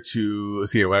she's there to,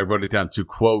 let's see, I wrote it down, to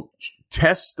quote,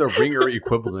 test the ringer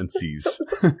equivalencies.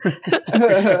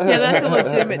 Yeah, that's a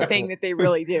legitimate thing that they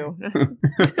really do.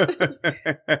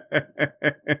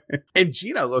 And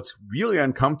Gina looks really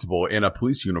uncomfortable in a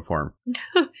police uniform.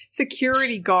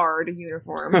 Security guard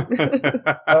uniform.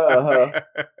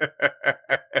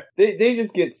 They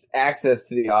just get access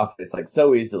to the office like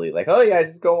so easily. Like, oh yeah,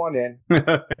 just go on in.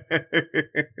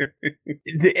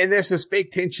 And there's this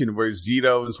fake tension where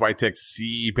Zito and Switek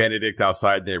see Benedict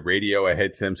outside their radio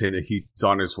ahead to him saying that he's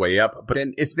on his way up, but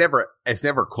then it's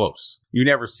never close. You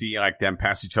never see like them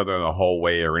pass each other in the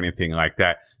hallway or anything like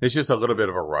that. There's just a little bit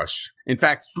of a rush. In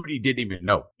fact, Trudy didn't even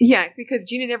know. Yeah, because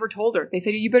Gina never told her. They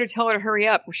said, you better tell her to hurry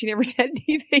up. Well, she never said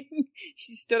anything.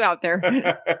 She stood out there.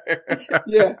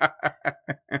 Yeah.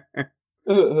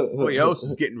 Berlioz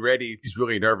is getting ready. He's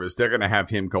really nervous. They're going to have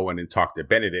him go in and talk to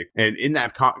Benedict. And in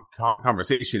that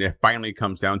conversation, it finally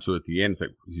comes down to at the end. It's like,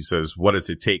 he says, what does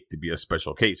it take to be a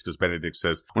special case? Because Benedict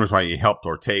says, one reason why he helped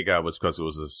Ortega was because it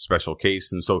was a special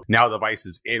case. And so now the vice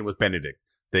is in with Benedict.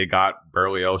 They got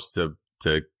Berlioz to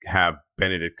have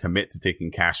Benedict commit to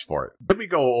taking cash for it. Then we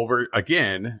go over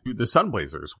again to the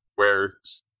Sunblazers, where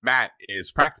Matt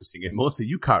is practicing. And Melissa,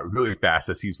 you caught really fast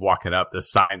as he's walking up the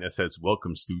sign that says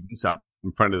welcome students out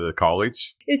in front of the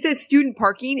college. It says student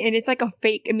parking, and it's like a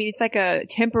fake, it's like a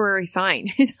temporary sign.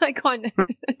 It's like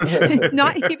it's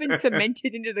not even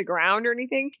cemented into the ground or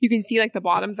anything. You can see like the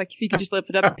bottoms, like so you can just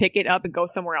lift it up and pick it up and go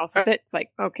somewhere else with it. It's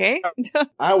like, okay.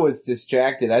 I was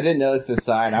distracted. I didn't notice the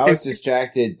sign. I was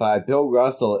distracted by Bill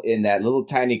Russell in that little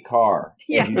tiny car.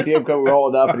 Yeah. And you see him come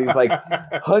rolling up, and he's like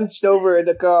hunched over in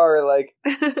the car, like.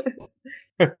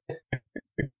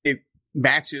 It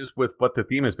matches with what the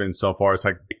theme has been so far. It's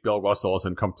like Bill Russell as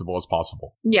uncomfortable as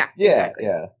possible. Yeah. Yeah. Exactly.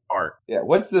 Yeah. Art. Yeah.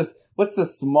 What's the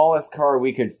smallest car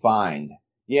we could find?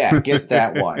 Yeah, get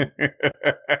that one.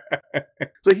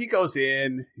 So he goes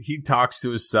in, he talks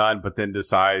to his son, but then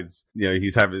decides,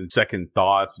 he's having second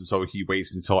thoughts. And so he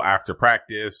waits until after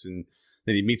practice, and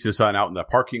then he meets his son out in the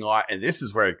parking lot. And this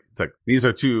is where it's like, these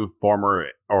are two former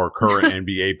or current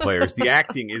NBA players. The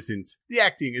acting isn't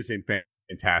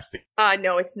fantastic.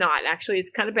 No, it's not. Actually,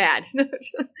 it's kind of bad.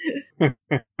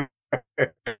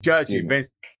 Judge, eventually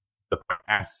the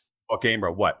basketball game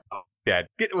or what? Oh, Dad,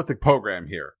 get with the program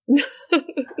here.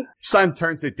 Son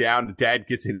turns it down. Dad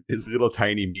gets in his little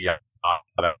tiny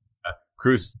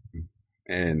cruise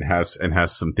and has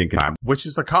some thinking time, which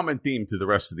is a common theme to the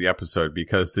rest of the episode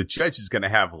because the judge is going to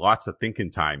have lots of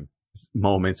thinking time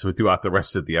moments throughout the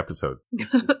rest of the episode.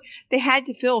 They had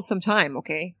to fill some time,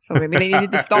 okay? So maybe they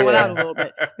needed to stall it out a little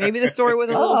bit. Maybe the story was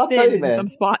a little thin in some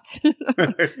spots.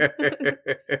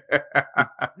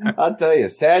 I'll tell you,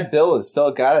 Sad Bill has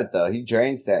still got it, though. He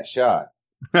drains that shot.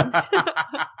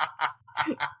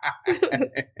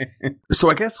 So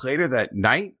I guess later that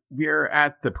night, we're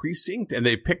at the precinct and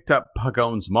they picked up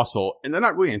Pagone's muscle and they're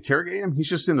not really interrogating him. He's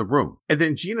just in the room. And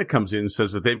then Gina comes in and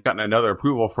says that they've gotten another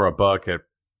approval for a bug at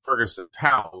Ferguson's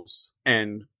house.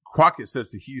 And Crockett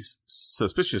says that he's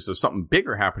suspicious of something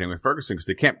bigger happening with Ferguson because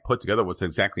they can't put together what's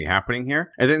exactly happening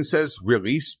here. And then says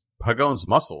release Pagone's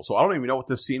muscle. So I don't even know what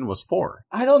this scene was for.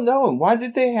 I don't know. And why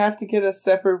did they have to get a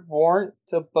separate warrant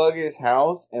to bug his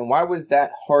house? And why was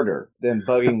that harder than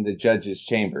bugging the judge's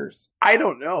chambers? I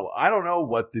don't know. I don't know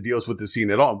what the deal is with the scene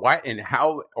at all. Why and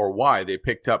how or why they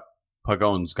picked up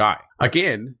Pagone's guy.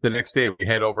 Again, the next day we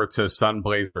head over to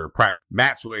Sunblazer practice.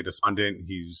 Matt's really despondent.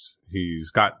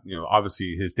 He's got,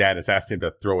 obviously his dad has asked him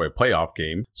to throw a playoff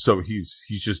game. So he's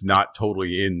just not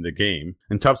totally in the game.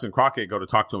 And Tubbs and Crockett go to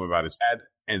talk to him about his dad.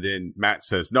 And then Matt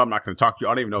says, no, I'm not going to talk to you.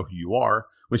 I don't even know who you are.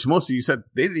 Which most of you said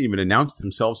they didn't even announce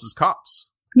themselves as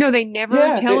cops. No, they never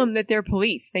tell them that they're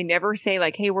police. They never say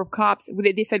like, hey, we're cops.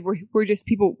 They said, we're just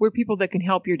people. We're people that can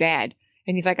help your dad.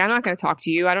 And he's like, I'm not going to talk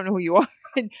to you. I don't know who you are.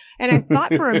 And I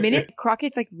thought for a minute,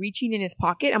 Crockett's like reaching in his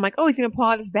pocket. I'm like, oh, he's going to pull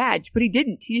out his badge. But he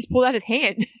didn't. He just pulled out his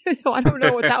hand. So I don't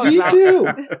know what that was about.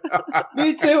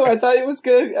 Me too. I thought he was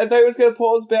going to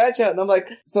pull his badge out. And I'm like,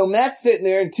 so Matt's sitting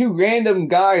there and two random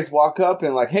guys walk up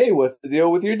and like, hey, what's the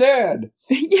deal with your dad?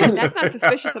 Yeah, that's not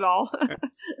suspicious at all.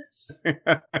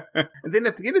 And then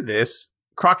at the end of this,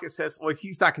 Crockett says, well,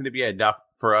 he's not going to be enough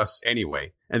for us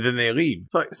anyway. And then they leave.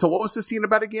 So what was the scene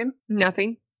about again?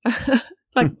 Nothing.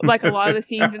 like a lot of the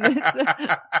scenes in this.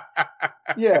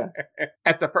 Yeah.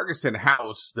 At the Ferguson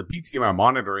house, the B team are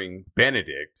monitoring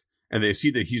Benedict, and they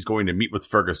see that he's going to meet with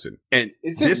Ferguson. And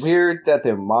is it weird that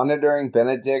they're monitoring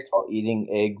Benedict while eating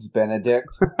eggs Benedict?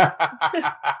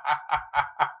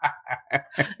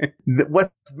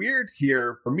 What's weird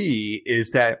here for me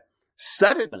is that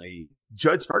suddenly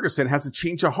Judge Ferguson has a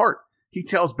change of heart. He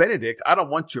tells Benedict, I don't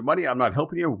want your money. I'm not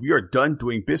helping you. We are done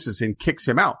doing business, and kicks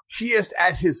him out. He is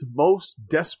at his most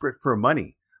desperate for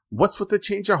money. What's with the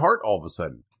change of heart all of a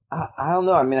sudden? I don't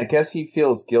know. I mean, I guess he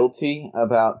feels guilty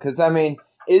because,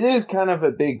 it is kind of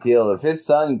a big deal. If his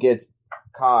son gets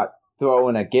caught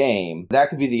throwing a game, that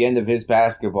could be the end of his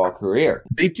basketball career.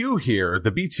 They do hear,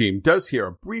 the B team does hear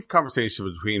a brief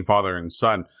conversation between father and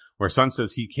son, where son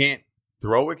says he can't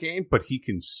throw a game, but he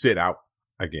can sit out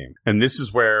a game. And this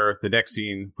is where the next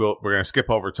scene, we're going to skip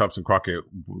over Tubbs and Crockett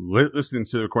listening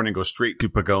to the recording and go straight to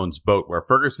Pagone's boat, where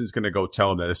Ferguson's going to go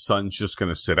tell him that his son's just going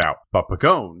to sit out. But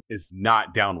Pagone is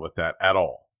not down with that at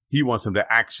all. He wants him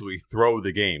to actually throw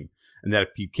the game. And that if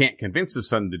he can't convince his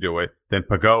son to do it, then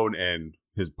Pagone and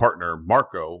his partner,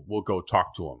 Marco, will go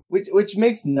talk to him. Which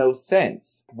makes no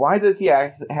sense. Why does he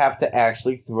have to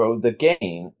actually throw the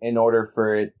game in order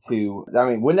for it to...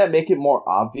 wouldn't that make it more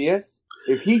obvious?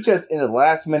 If he just in the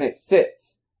last minute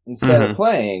sits instead of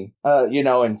playing,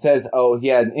 and says, oh, he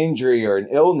had an injury or an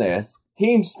illness,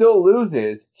 team still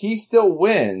loses, he still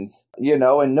wins,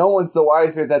 and no one's the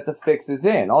wiser that the fix is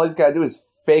in. All he's got to do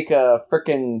is fake a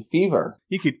frickin' fever.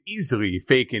 He could easily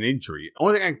fake an injury.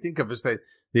 Only thing I can think of is that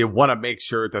they want to make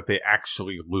sure that they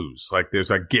actually lose. Like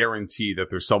there's a guarantee that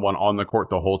there's someone on the court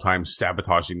the whole time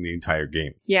sabotaging the entire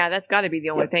game. Yeah, that's got to be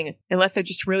the only thing. Unless they're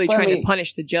just really trying to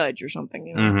punish the judge or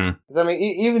something. Because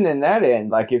even in that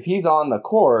end, like if he's on the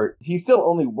court, he's still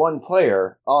only one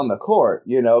player on the court.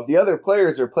 If the other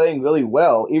players are playing really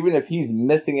well, even if he's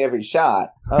missing every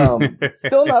shot,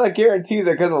 still not a guarantee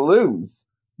they're going to lose.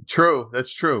 True,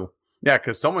 that's true. Yeah,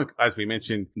 because someone, as we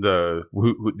mentioned,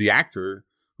 the actor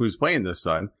who's playing this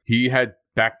son, he had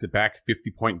back-to-back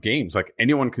 50-point games. Like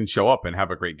anyone can show up and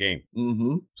have a great game.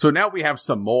 Mm-hmm. So now we have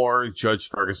some more Judge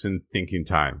Ferguson thinking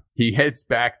time. He heads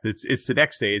back. It's the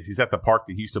next day. He's at the park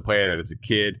that he used to play at as a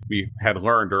kid. We had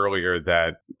learned earlier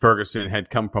that Ferguson had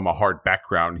come from a hard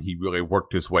background. He really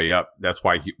worked his way up. That's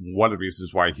why one of the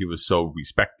reasons why he was so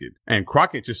respected. And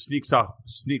Crockett just sneaks up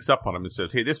on him and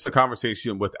says, hey, this is a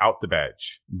conversation without the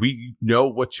badge. We know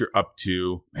what you're up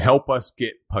to. Help us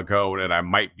get Pagone and I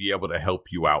might be able to help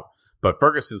you out. But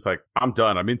Ferguson's like, I'm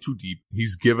done. I'm in too deep.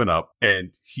 He's given up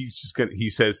and he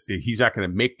says he's not going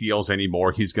to make deals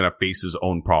anymore. He's going to face his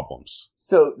own problems.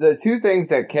 So the two things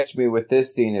that catch me with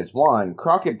this scene is one,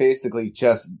 Crockett basically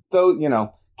just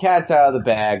cat's out of the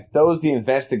bag, throws the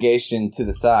investigation to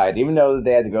the side, even though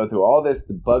they had to go through all this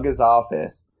to bug his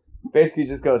office. Basically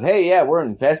just goes, hey, yeah, we're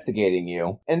investigating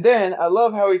you. And then I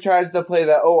love how he tries to play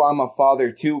that, oh, I'm a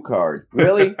father too card.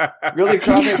 Really? Really,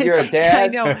 Crockett? You're a dad? I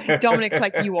know. Dominic's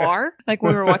like, you are? Like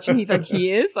when we were watching, he's like,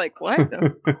 he is? Like, what?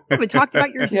 We haven't talked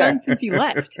about your son since he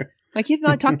left. Like, he's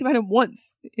not talked about him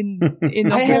once in the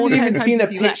I whole haven't even time seen a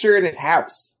since he left. picture in his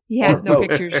house. He has Or no boat.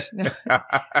 pictures. No.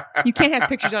 You can't have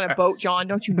pictures on a boat, John.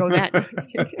 Don't you know that?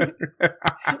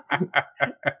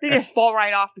 They just fall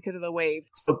right off because of the waves.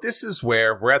 So this is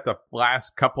where we're at the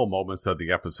last couple moments of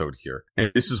the episode here.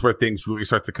 And this is where things really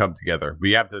start to come together.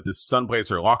 We have the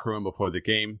Sunblazer locker room before the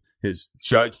game. His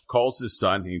judge calls his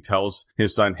son and he tells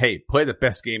his son, hey, play the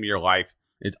best game of your life.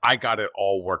 I got it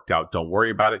all worked out. Don't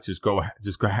worry about it. Just go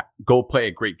play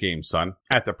a great game, son.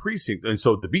 At the precinct. And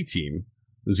so the B team,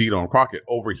 Zito and Crockett,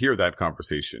 overhear that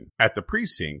conversation. At the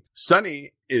precinct,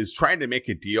 Sonny is trying to make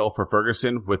a deal for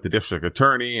Ferguson with the district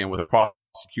attorney and with the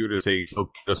prosecutor to say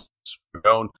he'll get us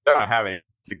own. They're not having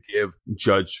to give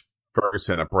Judge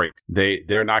Ferguson a break.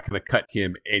 They're not going to cut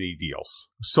him any deals.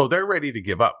 So they're ready to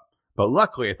give up. But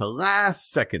luckily, at the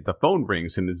last second, the phone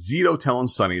rings and it's Zito telling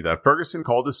Sonny that Ferguson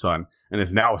called his son and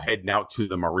is now heading out to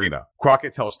the marina.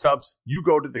 Crockett tells Tubbs, you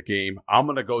go to the game. I'm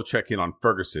going to go check in on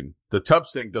Ferguson. The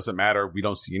Tubbs thing doesn't matter. We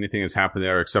don't see anything that's happened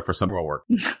there except for some real work.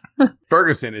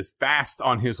 Ferguson is fast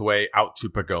on his way out to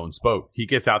Pagone's boat. He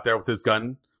gets out there with his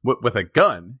gun. With a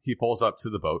gun, he pulls up to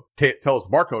the boat,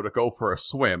 tells Marco to go for a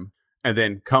swim, and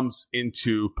then comes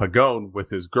into Pagone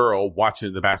with his girl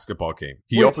watching the basketball game.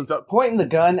 He opens up, pointing the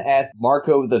gun at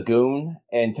Marco the goon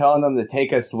and telling him to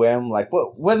take a swim. Like,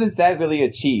 what does that really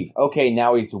achieve? Okay,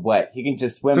 now he's wet. He can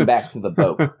just swim back to the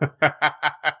boat.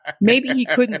 Maybe he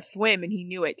couldn't swim and he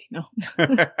knew it. No.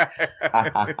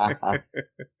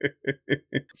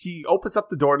 He opens up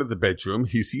the door to the bedroom.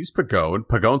 He sees Pagone.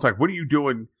 Pagone's like, what are you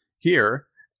doing here?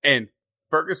 And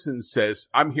Ferguson says,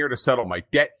 I'm here to settle my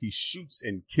debt. He shoots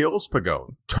and kills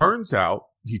Pagone. Turns out,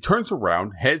 he turns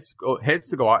around, heads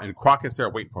to go out, and Crockett's there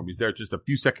waiting for him. He's there just a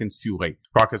few seconds too late.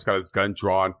 Crockett's got his gun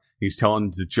drawn. He's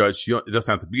telling the judge, it doesn't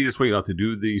have to be this way. You don't have to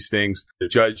do these things. The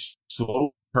judge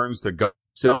slowly turns the gun.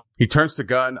 So he turns the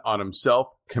gun on himself,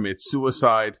 commits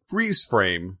suicide, freeze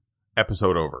frame,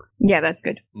 episode over. Yeah, that's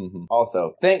good. Mm-hmm.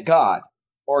 Also, thank God,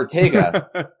 Ortega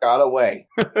got away.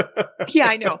 Yeah,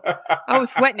 I know. I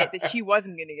was sweating it that she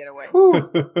wasn't going to get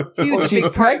away. She's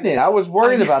pregnant. I was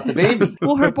worried about the baby.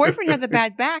 Well, her boyfriend has a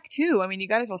bad back, too. I mean, you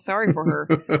got to feel sorry for her.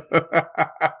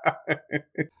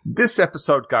 This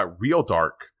episode got real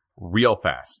dark real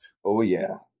fast. Oh,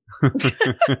 yeah.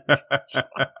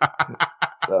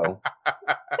 So,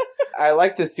 I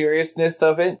like the seriousness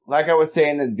of it. Like I was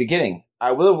saying at the beginning,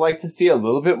 I would have liked to see a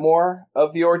little bit more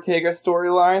of the Ortega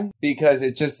storyline because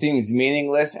it just seems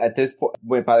meaningless at this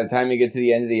point by the time you get to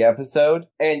the end of the episode.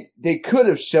 And they could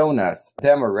have shown us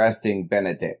them arresting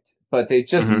Benedict, but they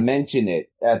just mention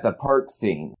it at the park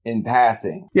scene in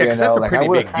passing. Yeah, because that's a pretty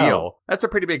big deal. That's a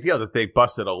pretty big deal that they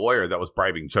busted a lawyer that was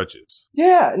bribing judges.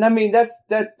 Yeah, and I mean, that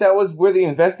was where the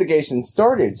investigation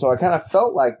started, so I kind of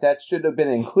felt like that should have been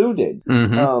included.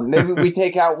 Maybe we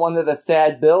take out one of the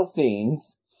sad Bill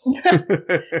scenes.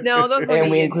 No, those and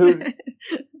we include.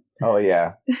 Oh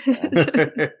yeah.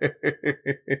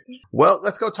 Well,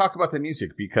 let's go talk about the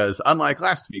music because unlike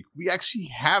last week, we actually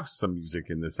have some music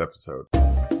in this episode.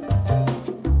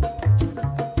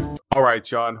 All right,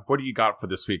 John, what do you got for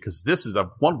this week? Because this is the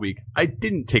 1 week I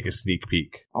didn't take a sneak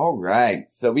peek. All right.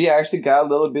 So we actually got a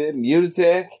little bit of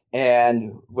music,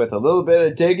 and with a little bit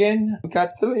of digging, we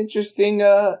got some interesting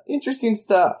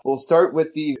stuff. We'll start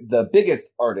with the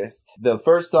biggest artist. The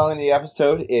first song in the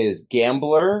episode is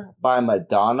Gambler by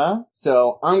Madonna.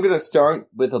 So I'm going to start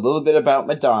with a little bit about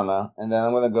Madonna, and then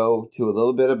I'm going to go to a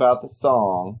little bit about the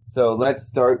song. So let's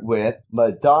start with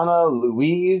Madonna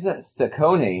Louise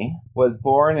Ciccone was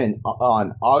born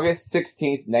on August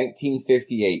 16th,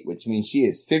 1958, which means she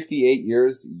is 58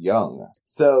 years young.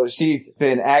 So she's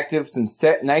been active since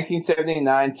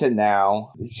 1979 to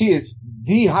now. She is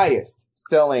the highest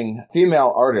selling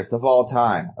female artist of all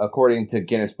time, according to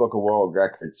Guinness Book of World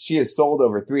Records. She has sold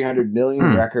over 300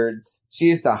 million records. She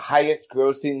is the highest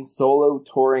grossing solo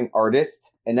touring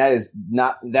artist, and that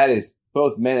is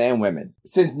both men and women.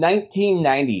 Since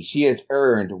 1990, she has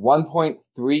earned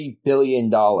 $1.3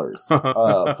 billion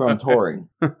from touring.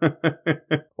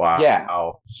 Wow.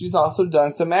 Yeah. She's also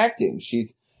done some acting.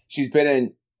 She's been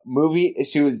in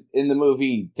she was in the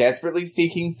movie Desperately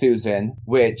Seeking Susan,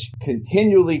 which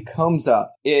continually comes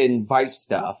up in Vice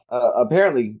stuff.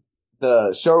 Apparently, the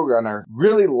showrunner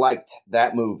really liked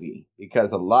that movie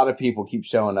because a lot of people keep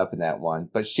showing up in that one.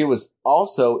 But she was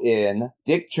also in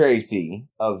Dick Tracy,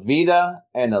 Evita,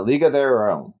 and A League of Their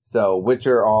Own. So, which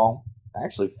are all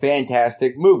actually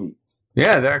fantastic movies.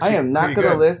 Yeah, they're actually I am not going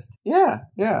to list. Yeah.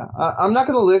 I'm not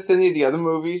going to list any of the other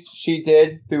movies she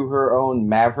did through her own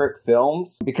Maverick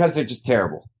films because they're just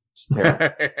terrible. It's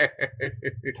terrible.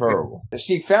 Terrible.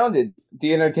 She founded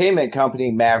the entertainment company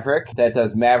Maverick that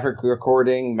does Maverick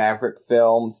recording, Maverick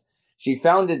films. She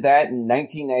founded that in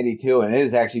 1992, and it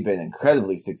has actually been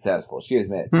incredibly successful. She has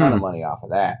made a ton of money off of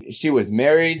that. She was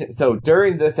married. So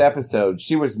during this episode,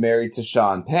 she was married to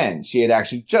Sean Penn. She had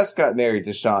actually just got married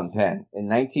to Sean Penn in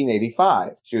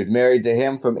 1985. She was married to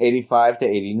him from 85 to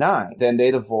 89. Then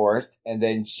they divorced, and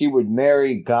then she would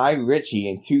marry Guy Ritchie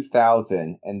in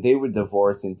 2000, and they would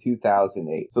divorce in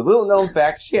 2008. So little known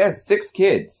fact, she has 6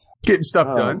 kids. Getting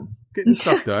stuff done. Getting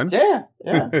stuff done. Yeah.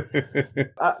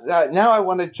 Now I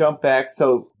want to jump back.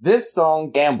 So this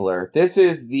song, Gambler, this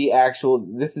is the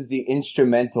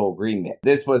instrumental remix.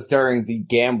 This was during the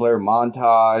Gambler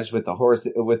montage with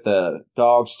the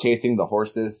dogs chasing the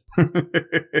horses.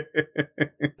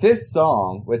 This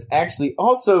song was actually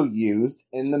also used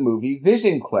in the movie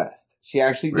Vision Quest. She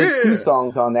actually did 2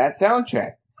 songs on that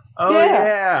soundtrack. Oh,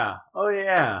 yeah. Oh,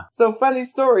 yeah. So, funny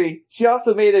story, she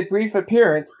also made a brief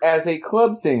appearance as a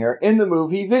club singer in the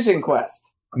movie Vision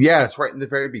Quest. Yeah, it's right in the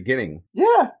very beginning.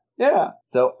 Yeah.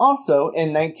 So, also,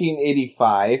 in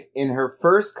 1985, in her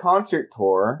first concert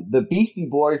tour, the Beastie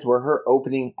Boys were her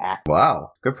opening act.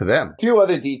 Wow. Good for them. A few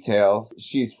other details.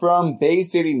 She's from Bay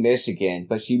City, Michigan,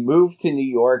 but she moved to New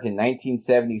York in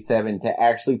 1977 to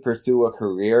actually pursue a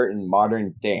career in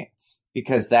modern dance.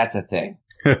 Because that's a thing.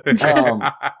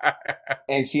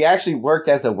 And she actually worked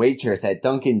as a waitress at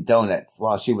Dunkin' Donuts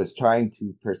while she was trying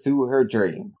to pursue her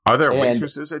dream. Are there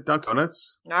waitresses at Dunkin'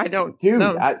 Donuts? I don't. Dude,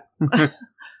 know.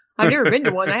 I've never been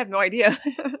to one. I have no idea.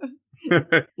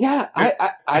 Yeah,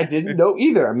 I didn't know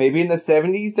either. Maybe in the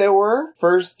 70s there were.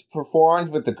 First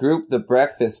performed with the group The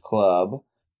Breakfast Club,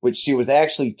 which she was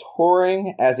actually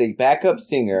touring as a backup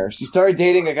singer. She started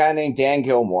dating a guy named Dan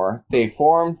Gilmore. They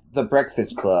formed The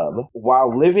Breakfast Club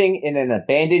while living in an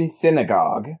abandoned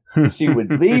synagogue. She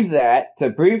would leave that to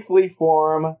briefly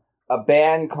form a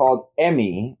band called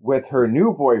Emmy with her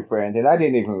new boyfriend, and I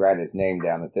didn't even write his name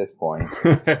down at this point.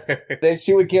 Then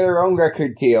she would get her own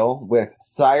record deal with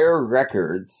Sire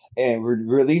Records and would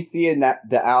release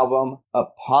the album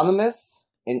Eponymous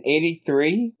in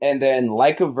 83, and then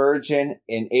Like a Virgin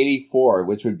in 84,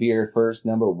 which would be her first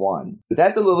 #1.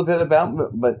 That's a little bit about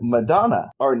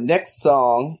Madonna. Our next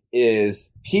song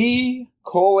is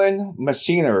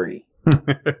P:*Machinery.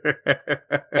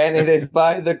 And it is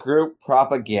by the group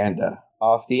Propaganda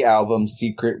off the album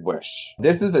Secret Wish.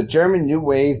 This is a German new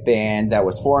wave band that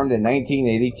was formed in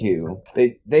 1982.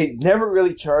 They never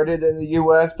really charted in the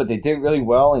US, but they did really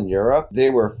well in Europe. They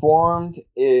were formed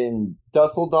in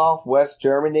Dusseldorf, West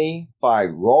Germany by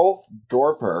Rolf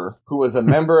Dorper, who was a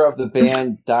member of the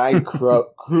band Die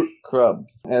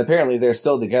Krubs. And apparently they're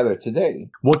still together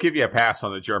today. We'll give you a pass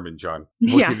on the German, John.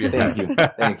 Give you a Thank pass. you.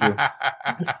 Thank you.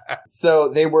 So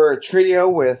they were a trio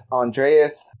with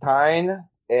Andreas Tyne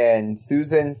and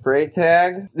Susan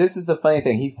Freitag. This is the funny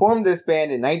thing. He formed this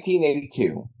band in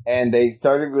 1982, and they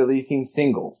started releasing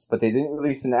singles, but they didn't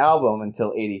release an album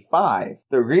until 85.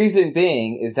 The reason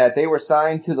being is that they were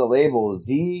signed to the label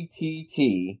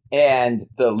ZTT, and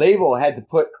the label had to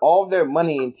put all of their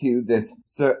money into this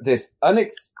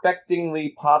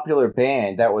unexpectedly popular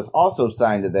band that was also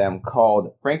signed to them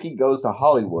called Frankie Goes to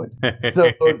Hollywood.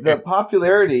 So the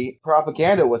popularity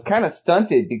propaganda was kind of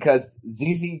stunted because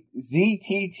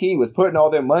ZTT was putting all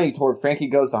their money toward Frankie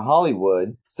Goes to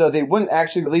Hollywood, so they wouldn't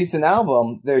actually release an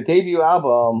album, their debut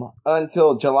album,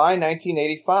 until July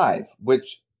 1985,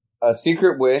 which A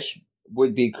Secret Wish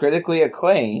would be critically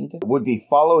acclaimed, would be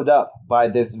followed up by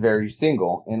this very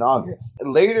single in August.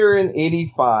 Later in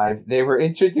 85, they were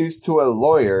introduced to a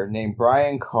lawyer named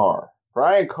Brian Carr.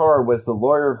 Brian Carr was the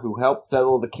lawyer who helped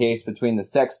settle the case between the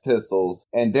Sex Pistols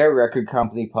and their record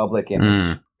company Public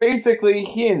Image. Basically,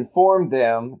 he informed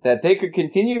them that they could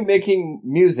continue making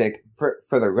music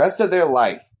for the rest of their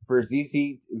life for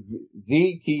ZTT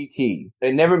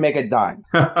and never make a dime,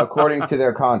 according to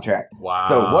their contract. Wow.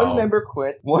 So one member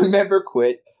quit.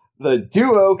 The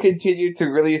duo continued to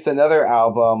release another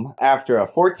album after a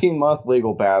 14-month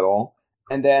legal battle,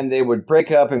 and then they would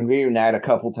break up and reunite a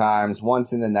couple times,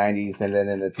 once in the 90s and then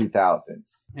in the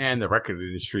 2000s. And the record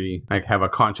industry have a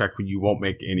contract where you won't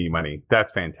make any money.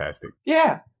 That's fantastic.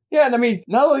 Yeah. Yeah, and I mean,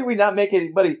 not only will we not make any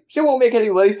money, she won't make any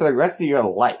money for the rest of your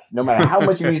life, no matter how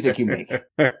much music you make.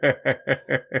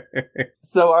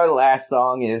 So our last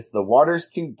song is The Water's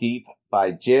Too Deep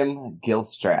by Jim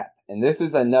Gilstrap. and this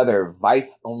is another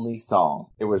Vice-only song.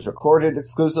 It was recorded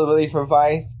exclusively for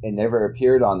Vice and never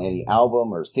appeared on any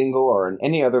album or single or on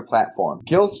any other platform.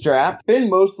 Gilstrap been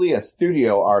mostly a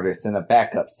studio artist and a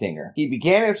backup singer. He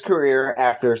began his career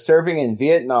after serving in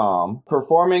Vietnam,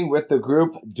 performing with the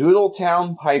group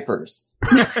Doodletown Pipers.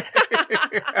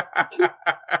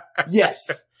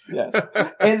 Yes.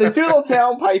 And the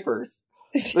Doodletown Pipers.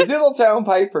 The Doodletown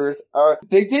Pipers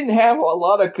they didn't have a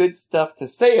lot of good stuff to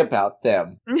say about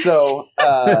them. So,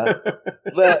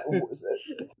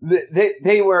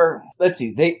 they were, let's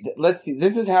see,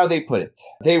 this is how they put it.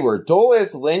 They were dull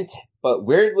as lint, but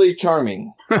weirdly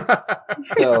charming.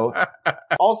 So,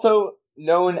 also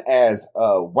known as,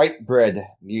 white bread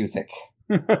music.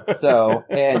 So,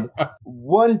 and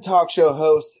one talk show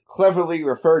host cleverly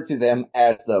referred to them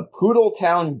as the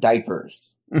Poodletown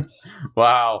Diapers.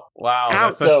 Wow.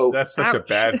 That's such a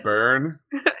bad burn.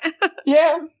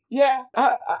 Yeah.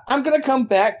 I'm gonna come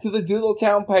back to the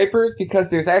Doodletown Pipers because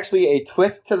there's actually a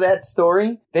twist to that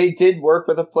story. They did work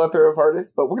with a plethora of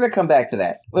artists, but we're gonna come back to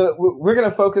that. We're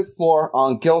gonna focus more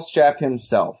on Gilstrap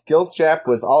himself. Gilstrap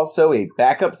was also a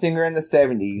backup singer in the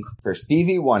 70s for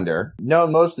Stevie Wonder,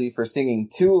 known mostly for singing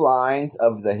 2 lines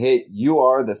of the hit You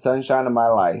Are the Sunshine of My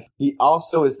Life. He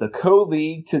also is the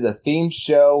co-lead to the theme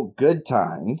show Good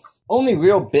Times. Only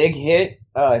real big hit.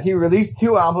 He released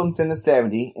 2 albums in the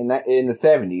 70s,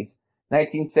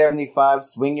 1975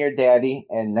 Swing Your Daddy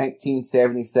and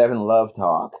 1977 Love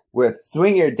Talk, with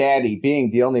Swing Your Daddy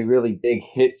being the only really big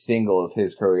hit single of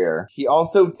his career. He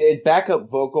also did backup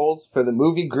vocals for the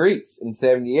movie Grease in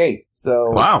 78.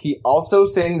 So wow. He also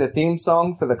sang the theme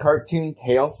song for the cartoon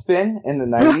Tailspin in the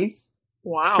 90s.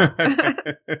 Wow.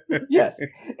 Yes.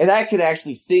 And I could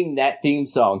actually sing that theme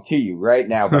song to you right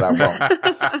now, but I won't.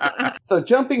 So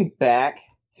jumping back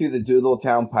to the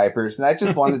Doodletown Pipers, and I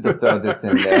just wanted to throw this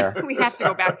in there. We have to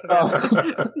go back to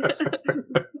that.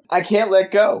 I can't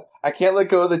let go. I can't let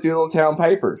go of the Doodletown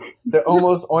Pipers. They're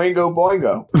almost oingo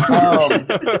boingo.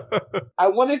 I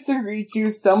wanted to read you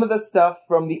some of the stuff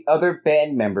from the other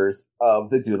band members of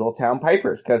the Doodletown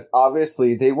Pipers, because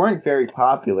obviously they weren't very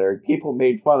popular. People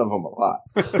made fun of them a lot.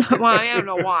 Well, I don't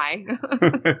know why.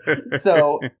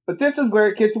 But this is where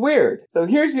it gets weird. So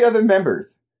here's the other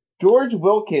members. George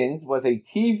Wilkins was a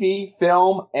TV,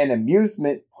 film, and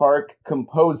amusement park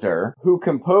composer who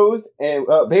composed and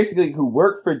basically who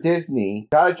worked for Disney,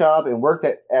 got a job and worked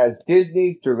as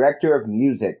Disney's director of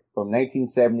music from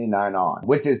 1979 on,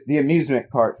 which is the amusement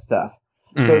park stuff.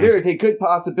 Mm-hmm. So there is a good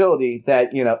possibility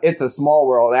that, It's a Small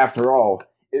World after all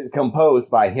is composed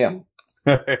by him.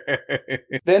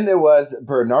 Then there was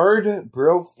Bernard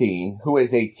Brillstein, who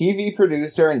is a TV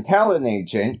producer and talent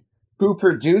agent who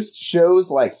produced shows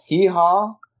like Hee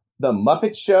Haw, The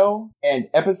Muppet Show, and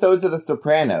episodes of The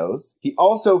Sopranos. He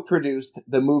also produced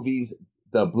the movies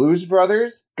The Blues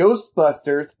Brothers,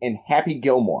 Ghostbusters, and Happy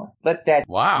Gilmore.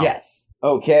 Wow. Yes.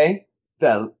 Okay.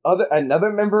 Another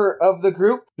member of the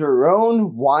group,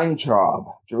 Jerome Weintraub.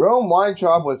 Jerome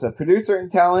Weintraub was a producer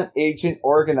and talent agent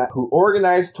who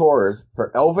organized tours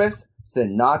for Elvis,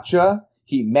 Sinatra.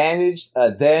 He managed a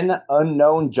then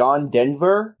unknown John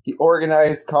Denver. He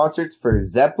organized concerts for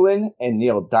Zeppelin and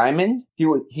Neil Diamond.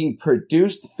 He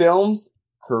produced films,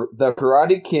 The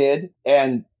Karate Kid,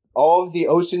 and all of the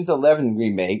Ocean's 11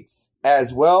 remakes,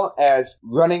 as well as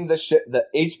running the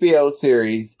HBO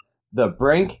series The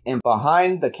Brink and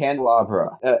Behind the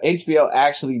Candelabra. HBO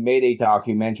actually made a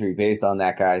documentary based on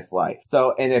that guy's life.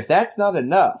 So, and if that's not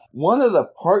enough, one of the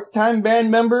part-time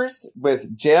band members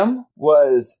with Jim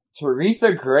was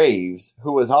Teresa Graves,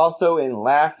 who was also in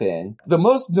Laugh-In. The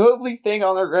most notably thing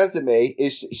on her resume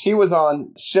is she was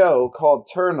on a show called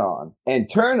Turn On. And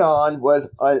Turn On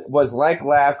was like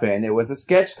Laugh-In. It was a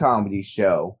sketch comedy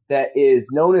show that is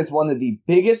known as one of the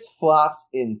biggest flops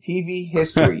in TV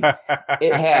history.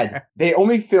 They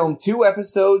only filmed 2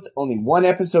 episodes, only 1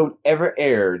 episode ever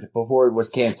aired before it was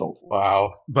canceled.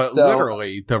 Wow. But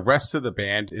literally, the rest of the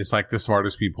band is like the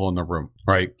smartest people in the room,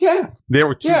 right? Yeah. They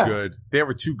were too good. They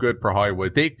were too good for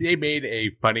Hollywood. They made a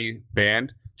funny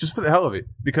band just for the hell of it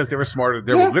because they were smarter.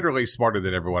 They were literally smarter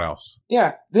than everyone else.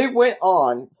 Yeah. They went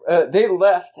on, they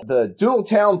left the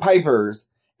Doodletown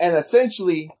Pipers and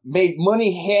essentially made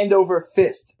money hand over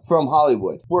fist from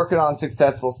Hollywood, working on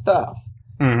successful stuff.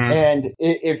 Mm-hmm. And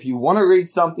if you want to read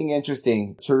something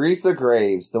interesting, Teresa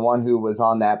Graves, the one who was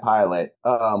on that pilot,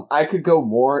 I could go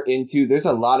more into, there's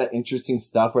a lot of interesting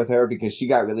stuff with her because she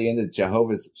got really into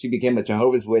she became a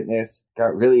Jehovah's Witness,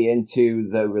 got really into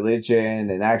the religion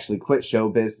and actually quit show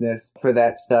business for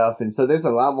that stuff. And so there's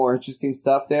a lot more interesting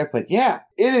stuff there. But yeah,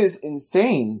 it is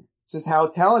insane just how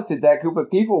talented that group of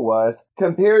people was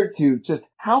compared to just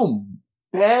how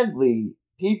badly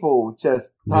people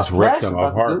just rip them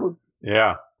apart.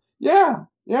 Yeah. Yeah.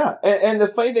 Yeah, and the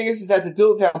funny thing is that the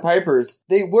Doodletown Pipers,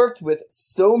 they worked with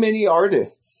so many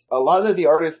artists. A lot of the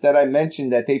artists that I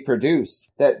mentioned that they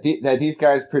produce, that these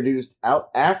guys produced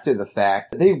out after the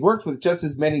fact, they worked with just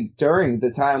as many during the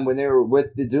time when they were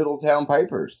with the Doodletown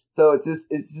Pipers. So it's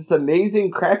this amazing,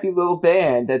 crappy little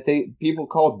band that people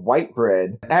called White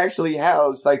Bread actually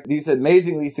housed like these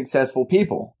amazingly successful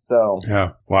people. So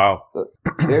yeah, wow. So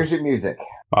there's your music.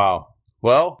 Wow.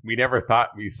 Well, we never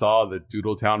thought we saw the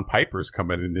Doodletown Pipers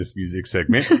coming in this music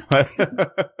segment.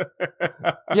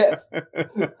 Yes.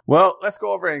 Well, let's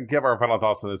go over and give our final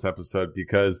thoughts on this episode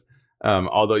because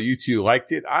although you two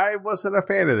liked it, I wasn't a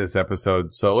fan of this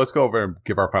episode. So let's go over and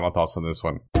give our final thoughts on this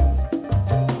one.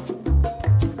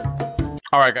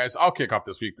 All right, guys, I'll kick off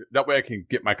this week. That way I can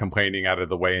get my complaining out of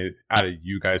the way, out of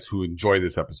you guys who enjoy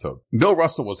this episode. Bill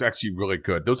Russell was actually really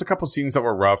good. There was a couple scenes that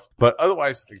were rough, but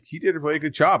otherwise, he did a really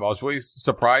good job. I was really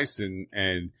surprised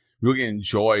and really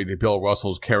enjoyed Bill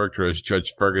Russell's character as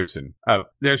Judge Ferguson.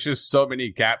 There's just so many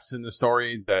gaps in the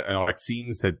story that, like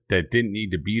scenes that didn't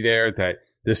need to be there, that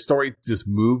the story just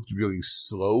moved really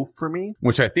slow for me,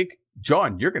 which I think,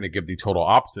 John, you're going to give the total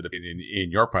opposite of it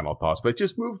in your final thoughts, but it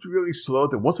just moved really slow.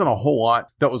 There wasn't a whole lot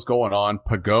that was going on.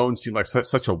 Pagone seemed like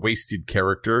such a wasted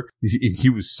character. He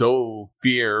was so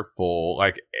fearful.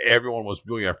 Like everyone was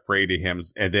really afraid of him.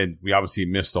 And then we obviously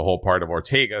missed the whole part of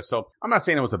Ortega. So I'm not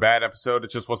saying it was a bad episode. It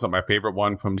just wasn't my favorite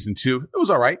one from season 2. It was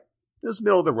all right. It was a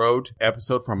middle of the road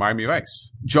episode from Miami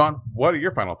Vice. John, what are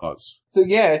your final thoughts? So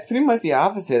yeah, it's pretty much the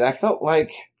opposite. I felt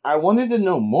like I wanted to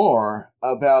know more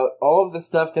about all of the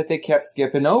stuff that they kept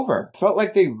skipping over. Felt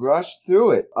like they rushed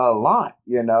through it a lot,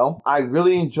 you know? I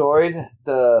really enjoyed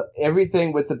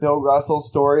everything with the Bill Russell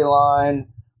storyline,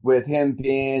 with him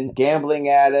being a gambling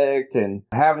addict and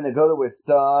having to go to his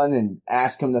son and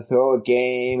ask him to throw a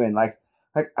game. And like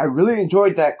I really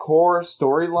enjoyed that core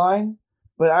storyline.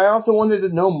 But I also wanted to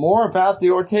know more about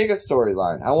the Ortega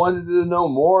storyline. I wanted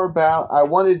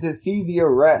to see the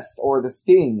arrest or the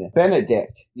sting.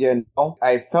 Benedict, you know?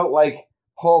 I felt like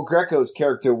Paul Greco's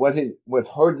character was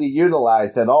hardly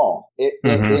utilized at all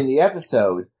in the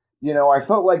episode. You know, I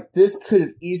felt like this could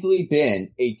have easily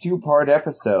been a 2-part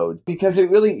episode because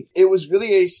it was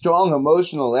really a strong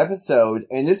emotional episode.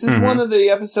 And this is one of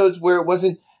the episodes where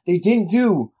they didn't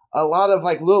do a lot of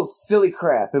like little silly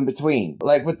crap in between,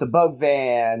 like with the bug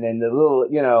van and the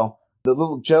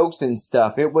little jokes and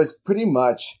stuff. It was pretty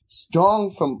much strong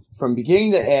from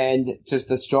beginning to end, just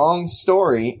a strong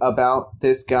story about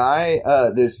this guy,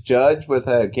 this judge with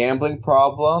a gambling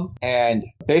problem, and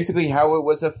basically how it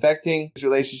was affecting his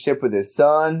relationship with his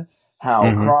son.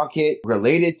 How Crockett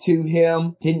related to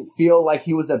him, didn't feel like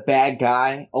he was a bad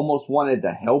guy, almost wanted to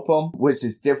help him, which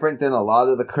is different than a lot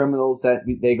of the criminals that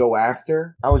they go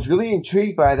after. I was really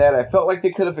intrigued by that. I felt like they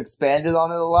could have expanded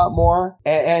on it a lot more.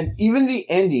 And even the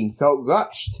ending felt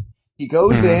rushed. He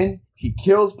goes in, he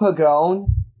kills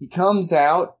Pagone, he comes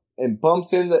out and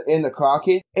bumps in the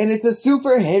Crockett, and it's a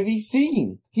super heavy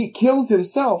scene. He kills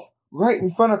himself right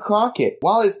in front of Crockett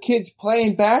while his kid's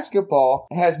playing basketball,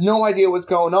 has no idea what's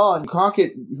going on.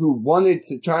 Crockett, who wanted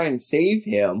to try and save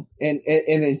him and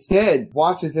instead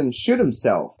watches him shoot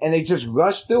himself, and they just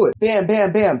rush through it. Bam,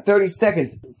 bam, bam, 30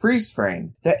 seconds, freeze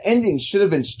frame. The ending should have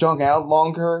been strung out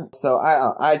longer. So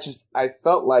I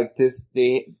felt like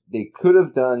they could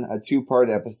have done a 2-part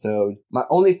episode. My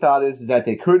only thought is that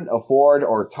they couldn't afford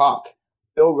or talk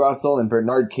Bill Russell and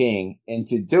Bernard King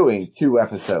into doing 2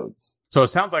 episodes. So it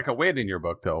sounds like a win in your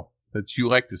book, though, that you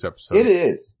like this episode. It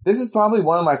is. This is probably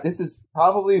one of my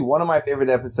favorite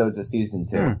episodes of season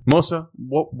 2. Melissa,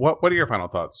 what are your final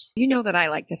thoughts? You know that I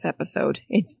like this episode.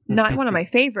 It's not one of my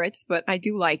favorites, but I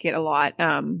do like it a lot.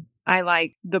 I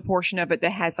like the portion of it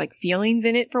that has like feelings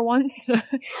in it for once.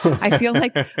 I feel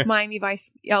like Miami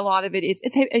Vice, a lot of it is,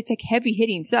 it's like heavy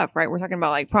hitting stuff, right? We're talking about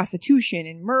like prostitution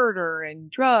and murder and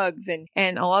drugs.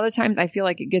 And a lot of the times I feel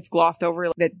like it gets glossed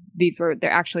over that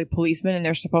they're actually policemen and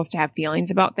they're supposed to have feelings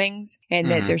about things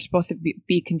and that they're supposed to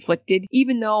be conflicted.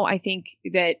 Even though I think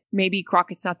that maybe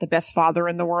Crockett's not the best father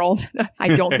in the world. I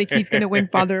don't think he's going to win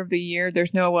Father of the Year.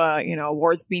 There's no,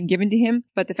 awards being given to him,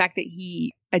 but the fact that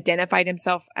he identified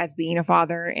himself as being a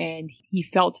father and he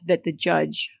felt that the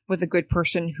judge was a good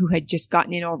person who had just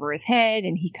gotten in over his head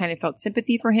and he kind of felt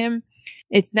sympathy for him.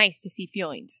 It's nice to see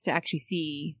feelings, to actually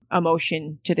see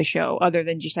emotion to the show other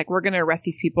than just like, we're going to arrest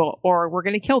these people or we're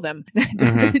going to kill them.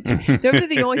 Those are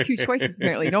the only 2 choices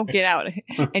apparently. Don't get out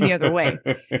any other way.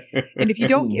 And if they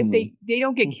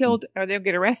don't get killed or they don't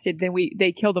get arrested, then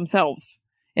they kill themselves.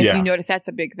 If you notice, that's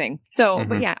a big thing. So,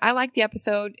 but yeah, I like the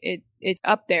episode. it's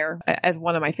up there as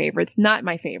one of my favorites. Not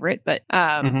my favorite, but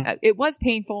it was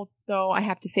painful, though, I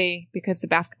have to say, because the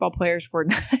basketball players were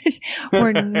not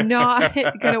going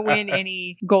to win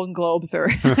any Golden Globes or,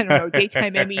 I don't know,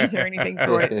 daytime Emmys or anything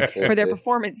for their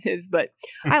performances. But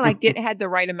I liked it. It had the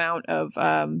right amount of,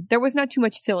 there was not too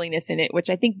much silliness in it, which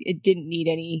I think it didn't need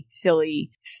any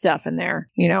silly stuff in there,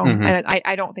 you know? And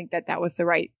I don't think that was the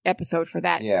right episode for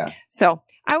that. Yeah. So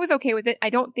I was okay with it. I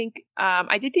don't think,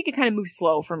 I did think it kind of moved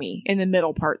slow for me in the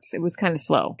middle parts. It was kind of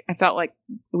slow. I felt like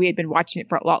we had been watching it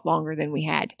for a lot longer than we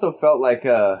had. Also felt like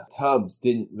Tubbs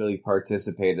didn't really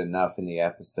participate enough in the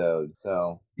episode.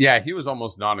 So yeah, he was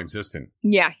almost non-existent.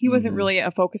 Yeah, he wasn't really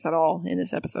a focus at all in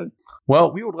this episode.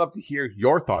 Well, we would love to hear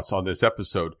your thoughts on this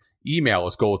episode. Email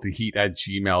us,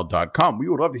 gowiththeheat@gmail.com. We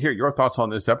would love to hear your thoughts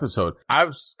on this episode. I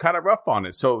was kind of rough on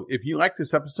it. So if you like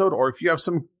this episode, or if you have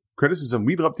some criticism,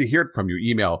 we'd love to hear it from you.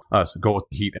 Email us,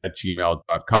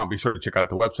 gowiththeheat@gmail.com. Be sure to check out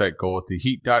the website,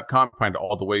 gowiththeheat.com. Find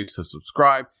all the ways to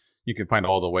subscribe. You can find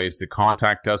all the ways to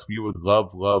contact us. We would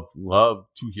love, love, love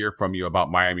to hear from you about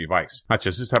Miami Vice. Not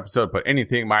just this episode, but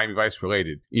anything Miami Vice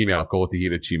related. Email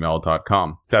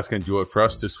gowiththeheat@gmail.com. That's going to do it for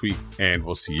us this week, and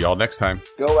we'll see y'all next time.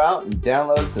 Go out and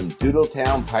download some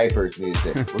Doodletown Pipers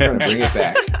music. We're going to bring it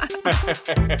back.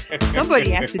 Somebody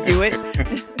has to do it.